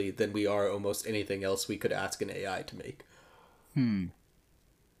subconsciously than we are almost anything else we could ask an AI to make.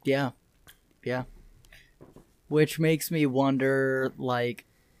 Yeah. Which makes me wonder, like,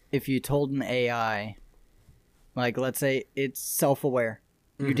 if you told an AI, like, let's say it's self-aware.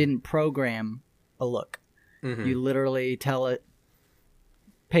 You didn't program a look. You literally tell it,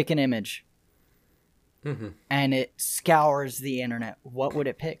 pick an image. And it scours the internet. What would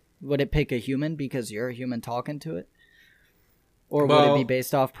it pick? Would it pick a human because you're a human talking to it? Or would it be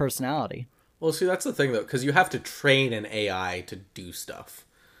based off personality? Well, see, that's the thing, though, because you have to train an AI to do stuff.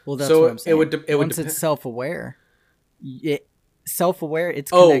 Well, that's what I'm saying. Once it's self-aware,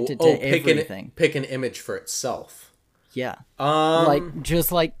 it's connected to everything. Pick an image for itself. Yeah.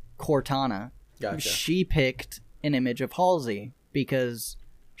 Just like Cortana. Gotcha. She picked an image of Halsey because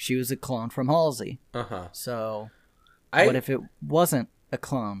she was a clone from Halsey. So, what if it wasn't a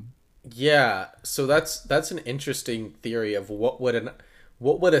clone? Yeah. So that's an interesting theory of what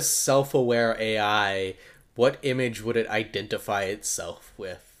would a self-aware AI, what image would it identify itself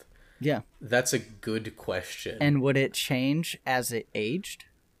with? Yeah. That's a good question. And would it change as it aged?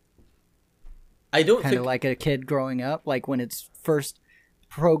 I don't think... Kind of like a kid growing up. Like when it's first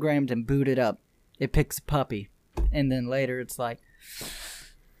programmed and booted up, it picks a puppy. And then later it's like,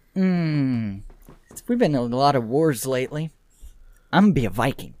 we've been in a lot of wars lately. I'm going to be a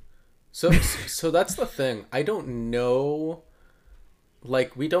Viking. So that's the thing. I don't know...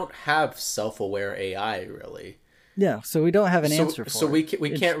 Like, we don't have self-aware AI, really. Yeah, so we don't have an answer for it. So we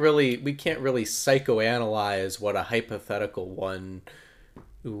can't really psychoanalyze what a hypothetical one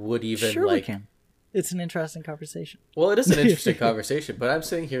would even sure we can. It's an interesting conversation. Well, it is an interesting conversation, but I'm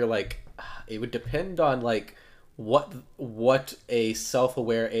saying here, like, it would depend on, like, what a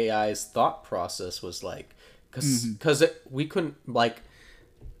self-aware AI's thought process was like. Because we couldn't, like,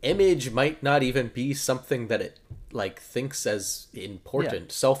 image might not even be something that it, like, thinks as important. Yeah.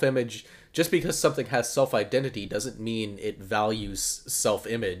 Self-image, just because something has self-identity doesn't mean it values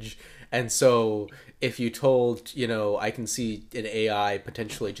self-image. And so if you told, I can see an AI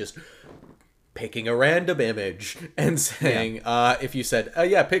potentially just picking a random image and saying, if you said,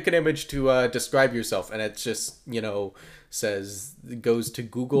 pick an image to describe yourself, and it just, goes to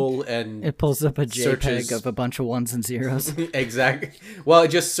Google and it pulls up a JPEG of a bunch of ones and zeros. Exactly. Well, it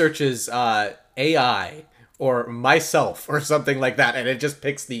just searches AI or myself or something like that, and it just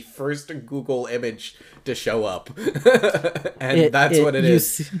picks the first Google image to show up. And that's what it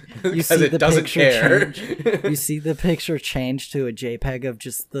is. Because it doesn't care. You see the picture change to a JPEG of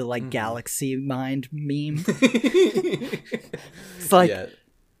just the, like, Galaxy Mind meme. It's like,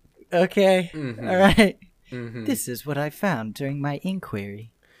 okay, all right. This is what I found during my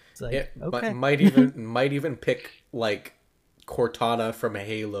inquiry. It's like, It okay. might even pick like Cortana from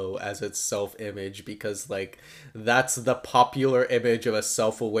Halo as its self image because like that's the popular image of a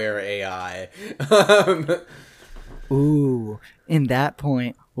self-aware AI. Ooh, in that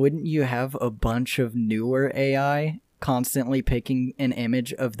point, wouldn't you have a bunch of newer AI constantly picking an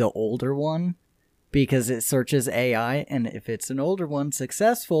image of the older one? Because it searches AI, and if it's an older one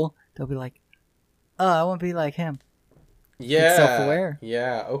successful, they'll be like, oh, I want to be like him. Yeah. It's self-aware.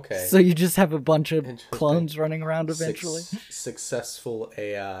 Yeah, okay. So you just have a bunch of Interesting. clones running around eventually. Successful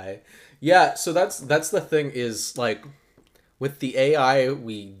AI. Yeah, so that's the thing is like with the AI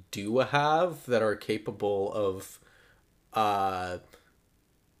we do have that are capable of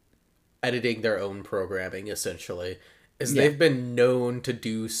editing their own programming essentially is they've been known to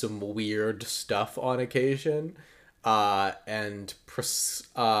do some weird stuff on occasion and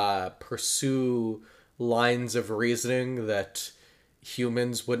pursue lines of reasoning that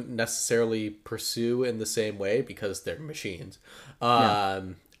humans wouldn't necessarily pursue in the same way because they're machines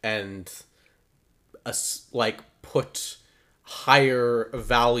and like put higher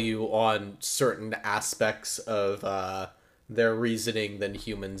value on certain aspects of their reasoning than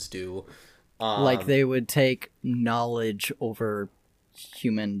humans do. Like they would take knowledge over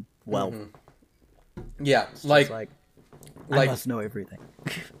human wealth. Yeah, It's like I must know everything.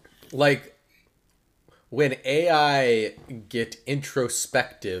 like when AI get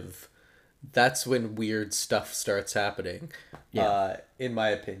introspective, that's when weird stuff starts happening. In my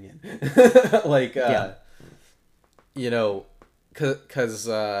opinion, like you know, because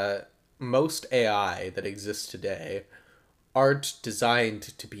most AI that exists today aren't designed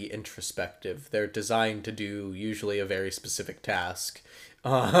to be introspective. They're designed to do usually a very specific task.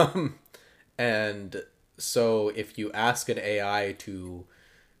 And so if you ask an AI to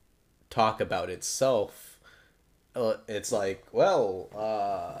talk about itself, it's like, well,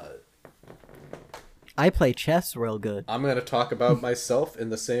 I play chess real good. I'm going to talk about myself in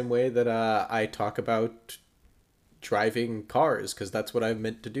the same way that I talk about driving cars because that's what I'm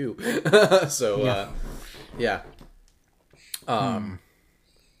meant to do. So, yeah.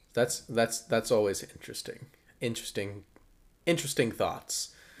 That's always interesting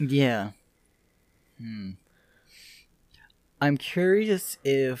thoughts. Yeah. I'm curious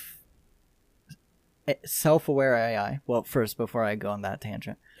if self-aware AI, well, first, before I go on that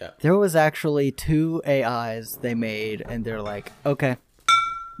tangent, there was actually 2 AIs they made, and they're like, okay,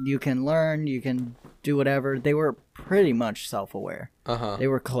 you can learn, you can do whatever. They were pretty much self-aware. They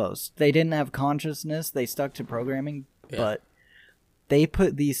were close. They didn't have consciousness. They stuck to programming, but they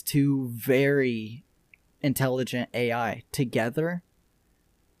put these 2 very intelligent AI together,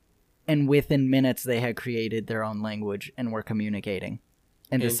 and within minutes they had created their own language and were communicating.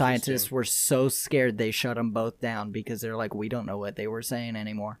 And the scientists were so scared they shut them both down because they're like, we don't know what they were saying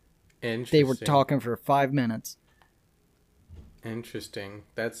anymore. They were talking for 5 minutes. Interesting.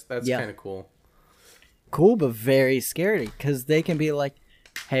 That's kind of cool. Cool, but very scary because they can be like,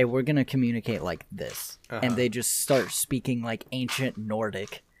 hey, we're going to communicate like this. And they just start speaking like ancient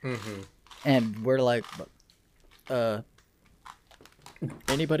Nordic. And we're like,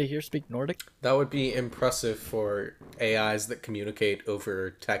 anybody here speak Nordic? That would be impressive for AIs that communicate over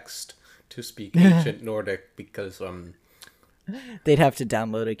text to speak ancient Nordic because they'd have to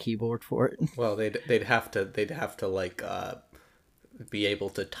download a keyboard for it. Well, they'd have to like be able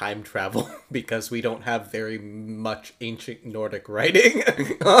to time travel because we don't have very much ancient Nordic writing.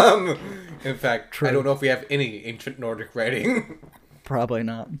 In fact, True. I don't know if we have any ancient Nordic writing. Probably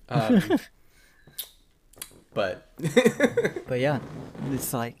not. But yeah,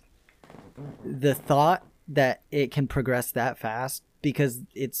 it's like the thought that it can progress that fast because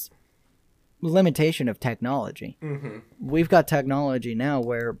it's limitation of technology. We've got technology now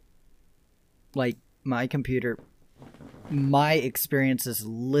where, like, my computer, my experience is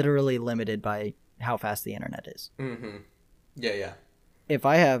literally limited by how fast the internet is. Yeah. If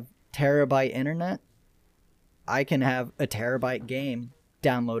I have terabyte internet, I can have a terabyte game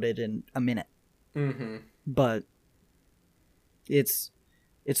downloaded in a minute. But it's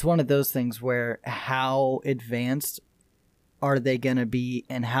one of those things where how advanced are they going to be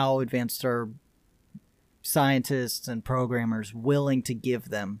and how advanced are scientists and programmers willing to give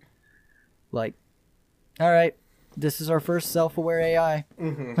them? Like, all right, this is our first self-aware AI.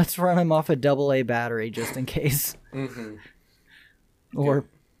 Let's run him off a AA battery just in case. Or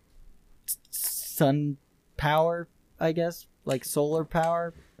sun power, I guess, like solar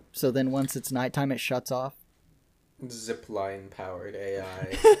power. So then once it's nighttime, it shuts off. Zipline powered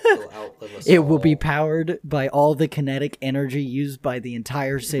AI will outlive us It all. will be powered by all the kinetic energy used by the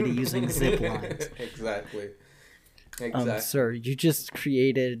entire city using zip lines. Exactly. Exactly. Sir, you just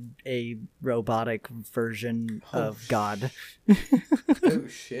created a robotic version of God. Oh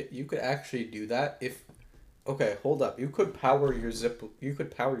shit! You could actually do that if. Okay, hold up. You could power your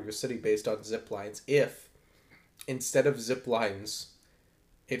city based on zip lines if, instead of zip lines,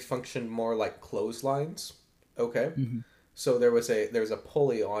 it functioned more like clotheslines. Okay. Mm-hmm. So there was a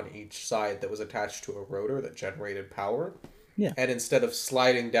pulley on each side that was attached to a rotor that generated power. Yeah. And instead of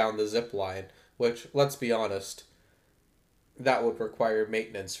sliding down the zip line, which, let's be honest, that would require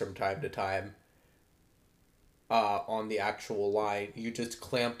maintenance from time to time, on the actual line, you just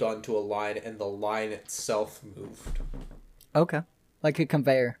clamped onto a line and the line itself moved. Okay. Like a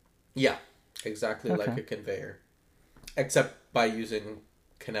conveyor. Yeah, exactly like a conveyor. Except by using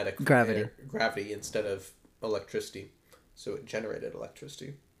kinetic gravity instead of electricity. So it generated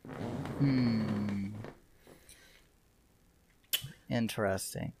electricity.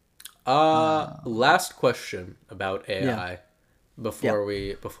 Interesting. Last question about AI before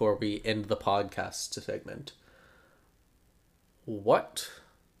Yeah. we end the podcast segment. What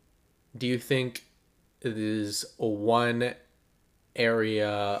do you think is one area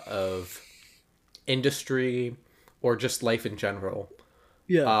of industry or just life in general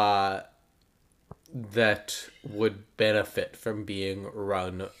that would benefit from being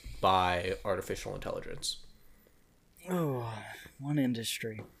run by artificial intelligence? Oh, one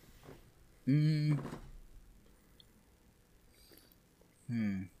industry.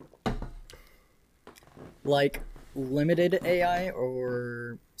 Like limited AI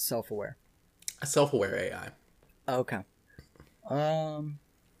or self-aware? A self-aware AI. Okay.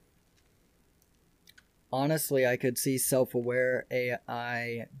 Honestly, I could see self-aware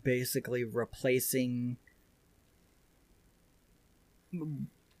AI basically replacing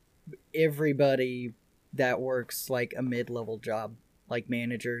everybody that works like a mid-level job, like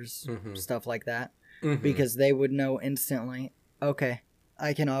managers, stuff like that, because they would know instantly, okay,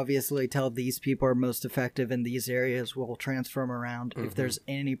 I can obviously tell these people are most effective in these areas, we'll transfer them around. If there's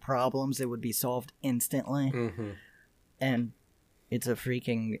any problems, it would be solved instantly. And it's a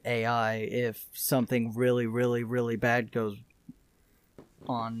freaking AI. If something really, really, really bad goes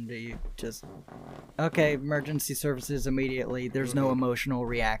on, you just, okay, emergency services immediately. There's no emotional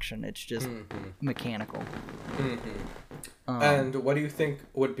reaction. It's just mechanical. And what do you think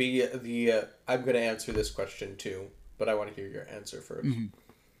would be the... I'm going to answer this question too, but I want to hear your answer first.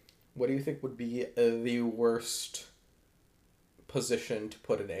 What do you think would be the worst position to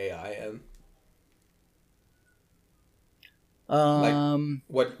put an AI in?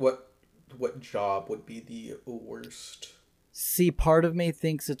 What job would be the worst? See, part of me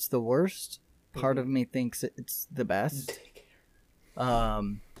thinks it's the worst. Part of me thinks it's the best.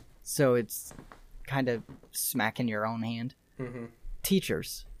 So it's kind of smacking your own hand.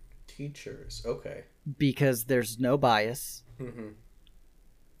 Teachers. Teachers, okay. Because there's no bias.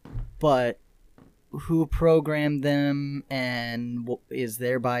 But who programmed them, and is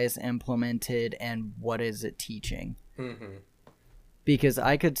their bias implemented, and what is it teaching? Because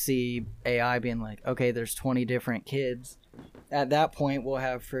I could see AI being like, okay, there's 20 different kids. At that point, we'll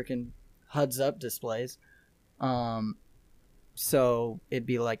have freaking HUDs-up displays. So it'd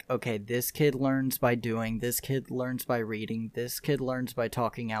be like, okay, this kid learns by doing, this kid learns by reading, this kid learns by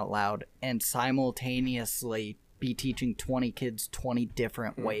talking out loud, and simultaneously be teaching 20 kids 20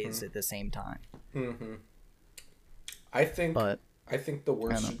 different ways at the same time. I think the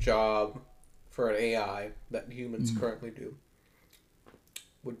worst job for an AI that humans currently do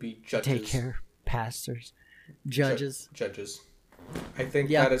would be judges. Take care, pastors, judges. Judges. I think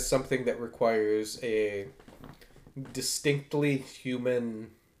that is something that requires a distinctly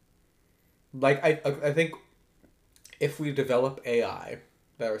human... Like, I think if we develop AI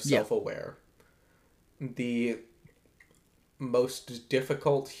that are self-aware, the most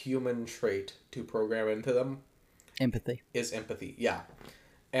difficult human trait to program into them is empathy. Yeah.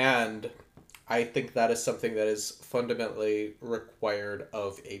 And I think that is something that is fundamentally required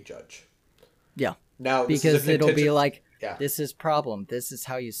of a judge. Yeah. Now, because it'll be like, this is problem. This is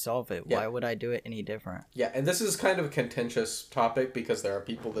how you solve it. Why would I do it any different? Yeah, and this is kind of a contentious topic because there are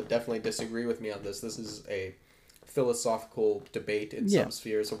people that definitely disagree with me on this. This is a philosophical debate in some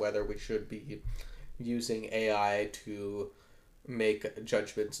spheres of whether we should be using AI to make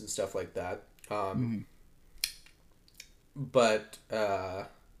judgments and stuff like that. But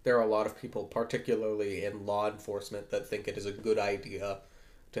there are a lot of people, particularly in law enforcement, that think it is a good idea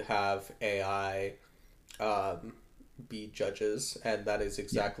to have AI be judges, and that is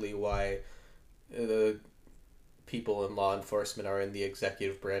exactly why the people in law enforcement are in the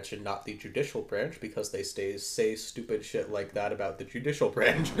executive branch and not the judicial branch, because they say stupid shit like that about the judicial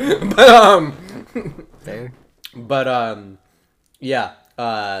branch. But Fair. But yeah,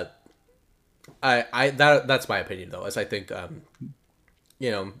 that's my opinion though, as I think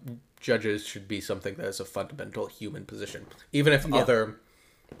judges should be something that is a fundamental human position, even if other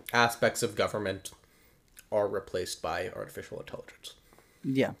aspects of government are replaced by artificial intelligence.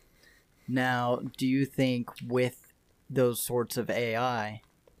 Yeah. Now, do you think with those sorts of AI,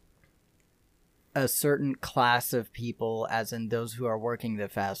 a certain class of people, as in those who are working the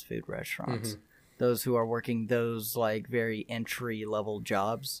fast food restaurants, those who are working those like very entry level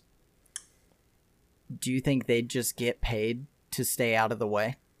jobs, do you think they'd just get paid to stay out of the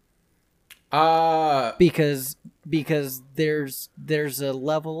way? Because there's a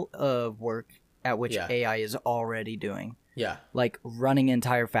level of work at which AI is already doing. Yeah. Like running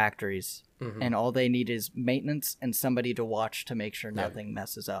entire factories, and all they need is maintenance and somebody to watch to make sure nothing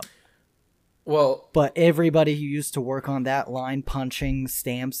messes up. Well, but everybody who used to work on that line, punching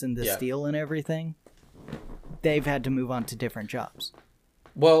stamps in the steel and everything, they've had to move on to different jobs.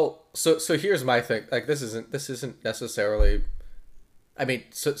 Well, so here's my thing. Like, this isn't necessarily, I mean,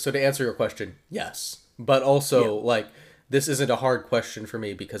 so to answer your question, yes. But also, like, this isn't a hard question for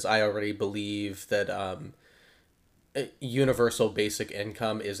me because I already believe that universal basic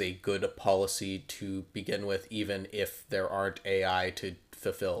income is a good policy to begin with, even if there aren't AI to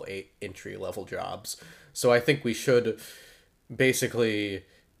fulfill entry-level jobs. So I think we should basically,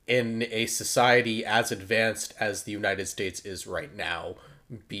 in a society as advanced as the United States is right now,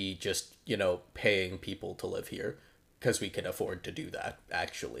 be just, paying people to live here because we can afford to do that,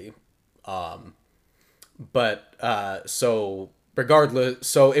 actually. So regardless,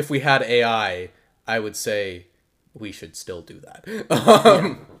 so if we had AI, I would say we should still do that.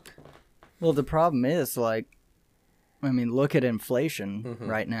 Well, the problem is, like, I mean, look at inflation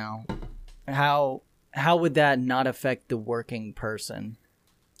right now. How would that not affect the working person?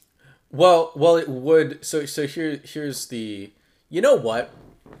 Well, it would. So here's the. You know what?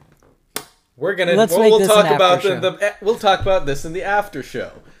 We'll talk about this in the after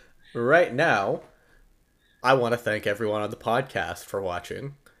show. Right now, I want to thank everyone on the podcast for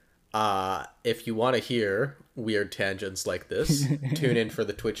watching. If you want to hear weird tangents like this, tune in for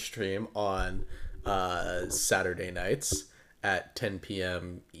the Twitch stream on Saturday nights at 10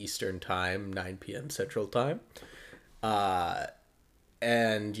 p.m. Eastern Time, 9 p.m. Central Time. And,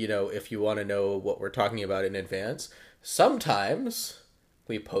 if you want to know what we're talking about in advance, sometimes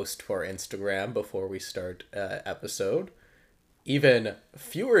we post to our Instagram before we start episode. Even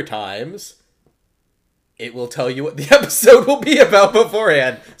fewer times, it will tell you what the episode will be about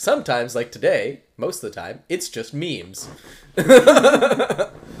beforehand. Sometimes, like today, most of the time, it's just memes.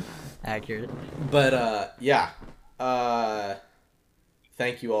 Accurate. But,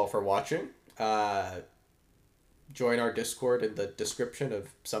 thank you all for watching. Join our Discord in the description of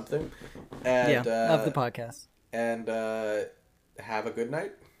something. And, of the podcast. And, have a good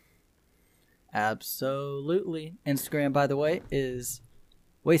night. Absolutely. Instagram, by the way, is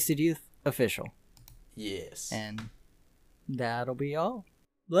Wasted Youth Official. Yes. And that'll be all.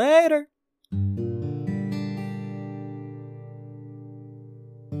 Later.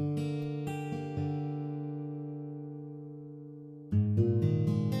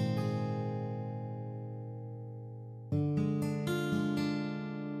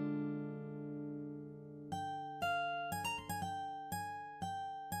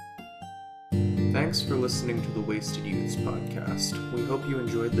 Thanks for listening to the Wasted Youths podcast. We hope you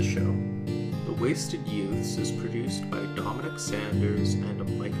enjoyed the show. The Wasted Youths is produced by Dominic Sanders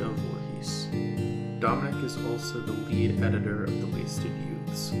and Micah Voorhees. Dominic is also the lead editor of The Wasted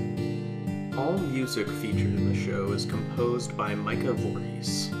Youths. All music featured in the show is composed by Micah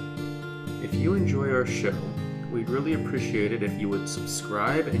Voorhees. If you enjoy our show, we'd really appreciate it if you would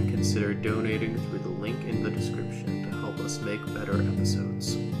subscribe and consider donating through the link in the description to help us make better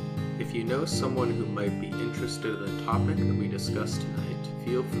episodes. If you know someone who might be interested in the topic that we discussed tonight,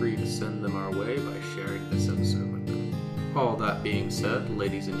 feel free to send them our way by sharing this episode with them. All that being said,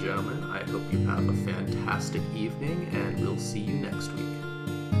 ladies and gentlemen, I hope you have a fantastic evening, and we'll see you next week.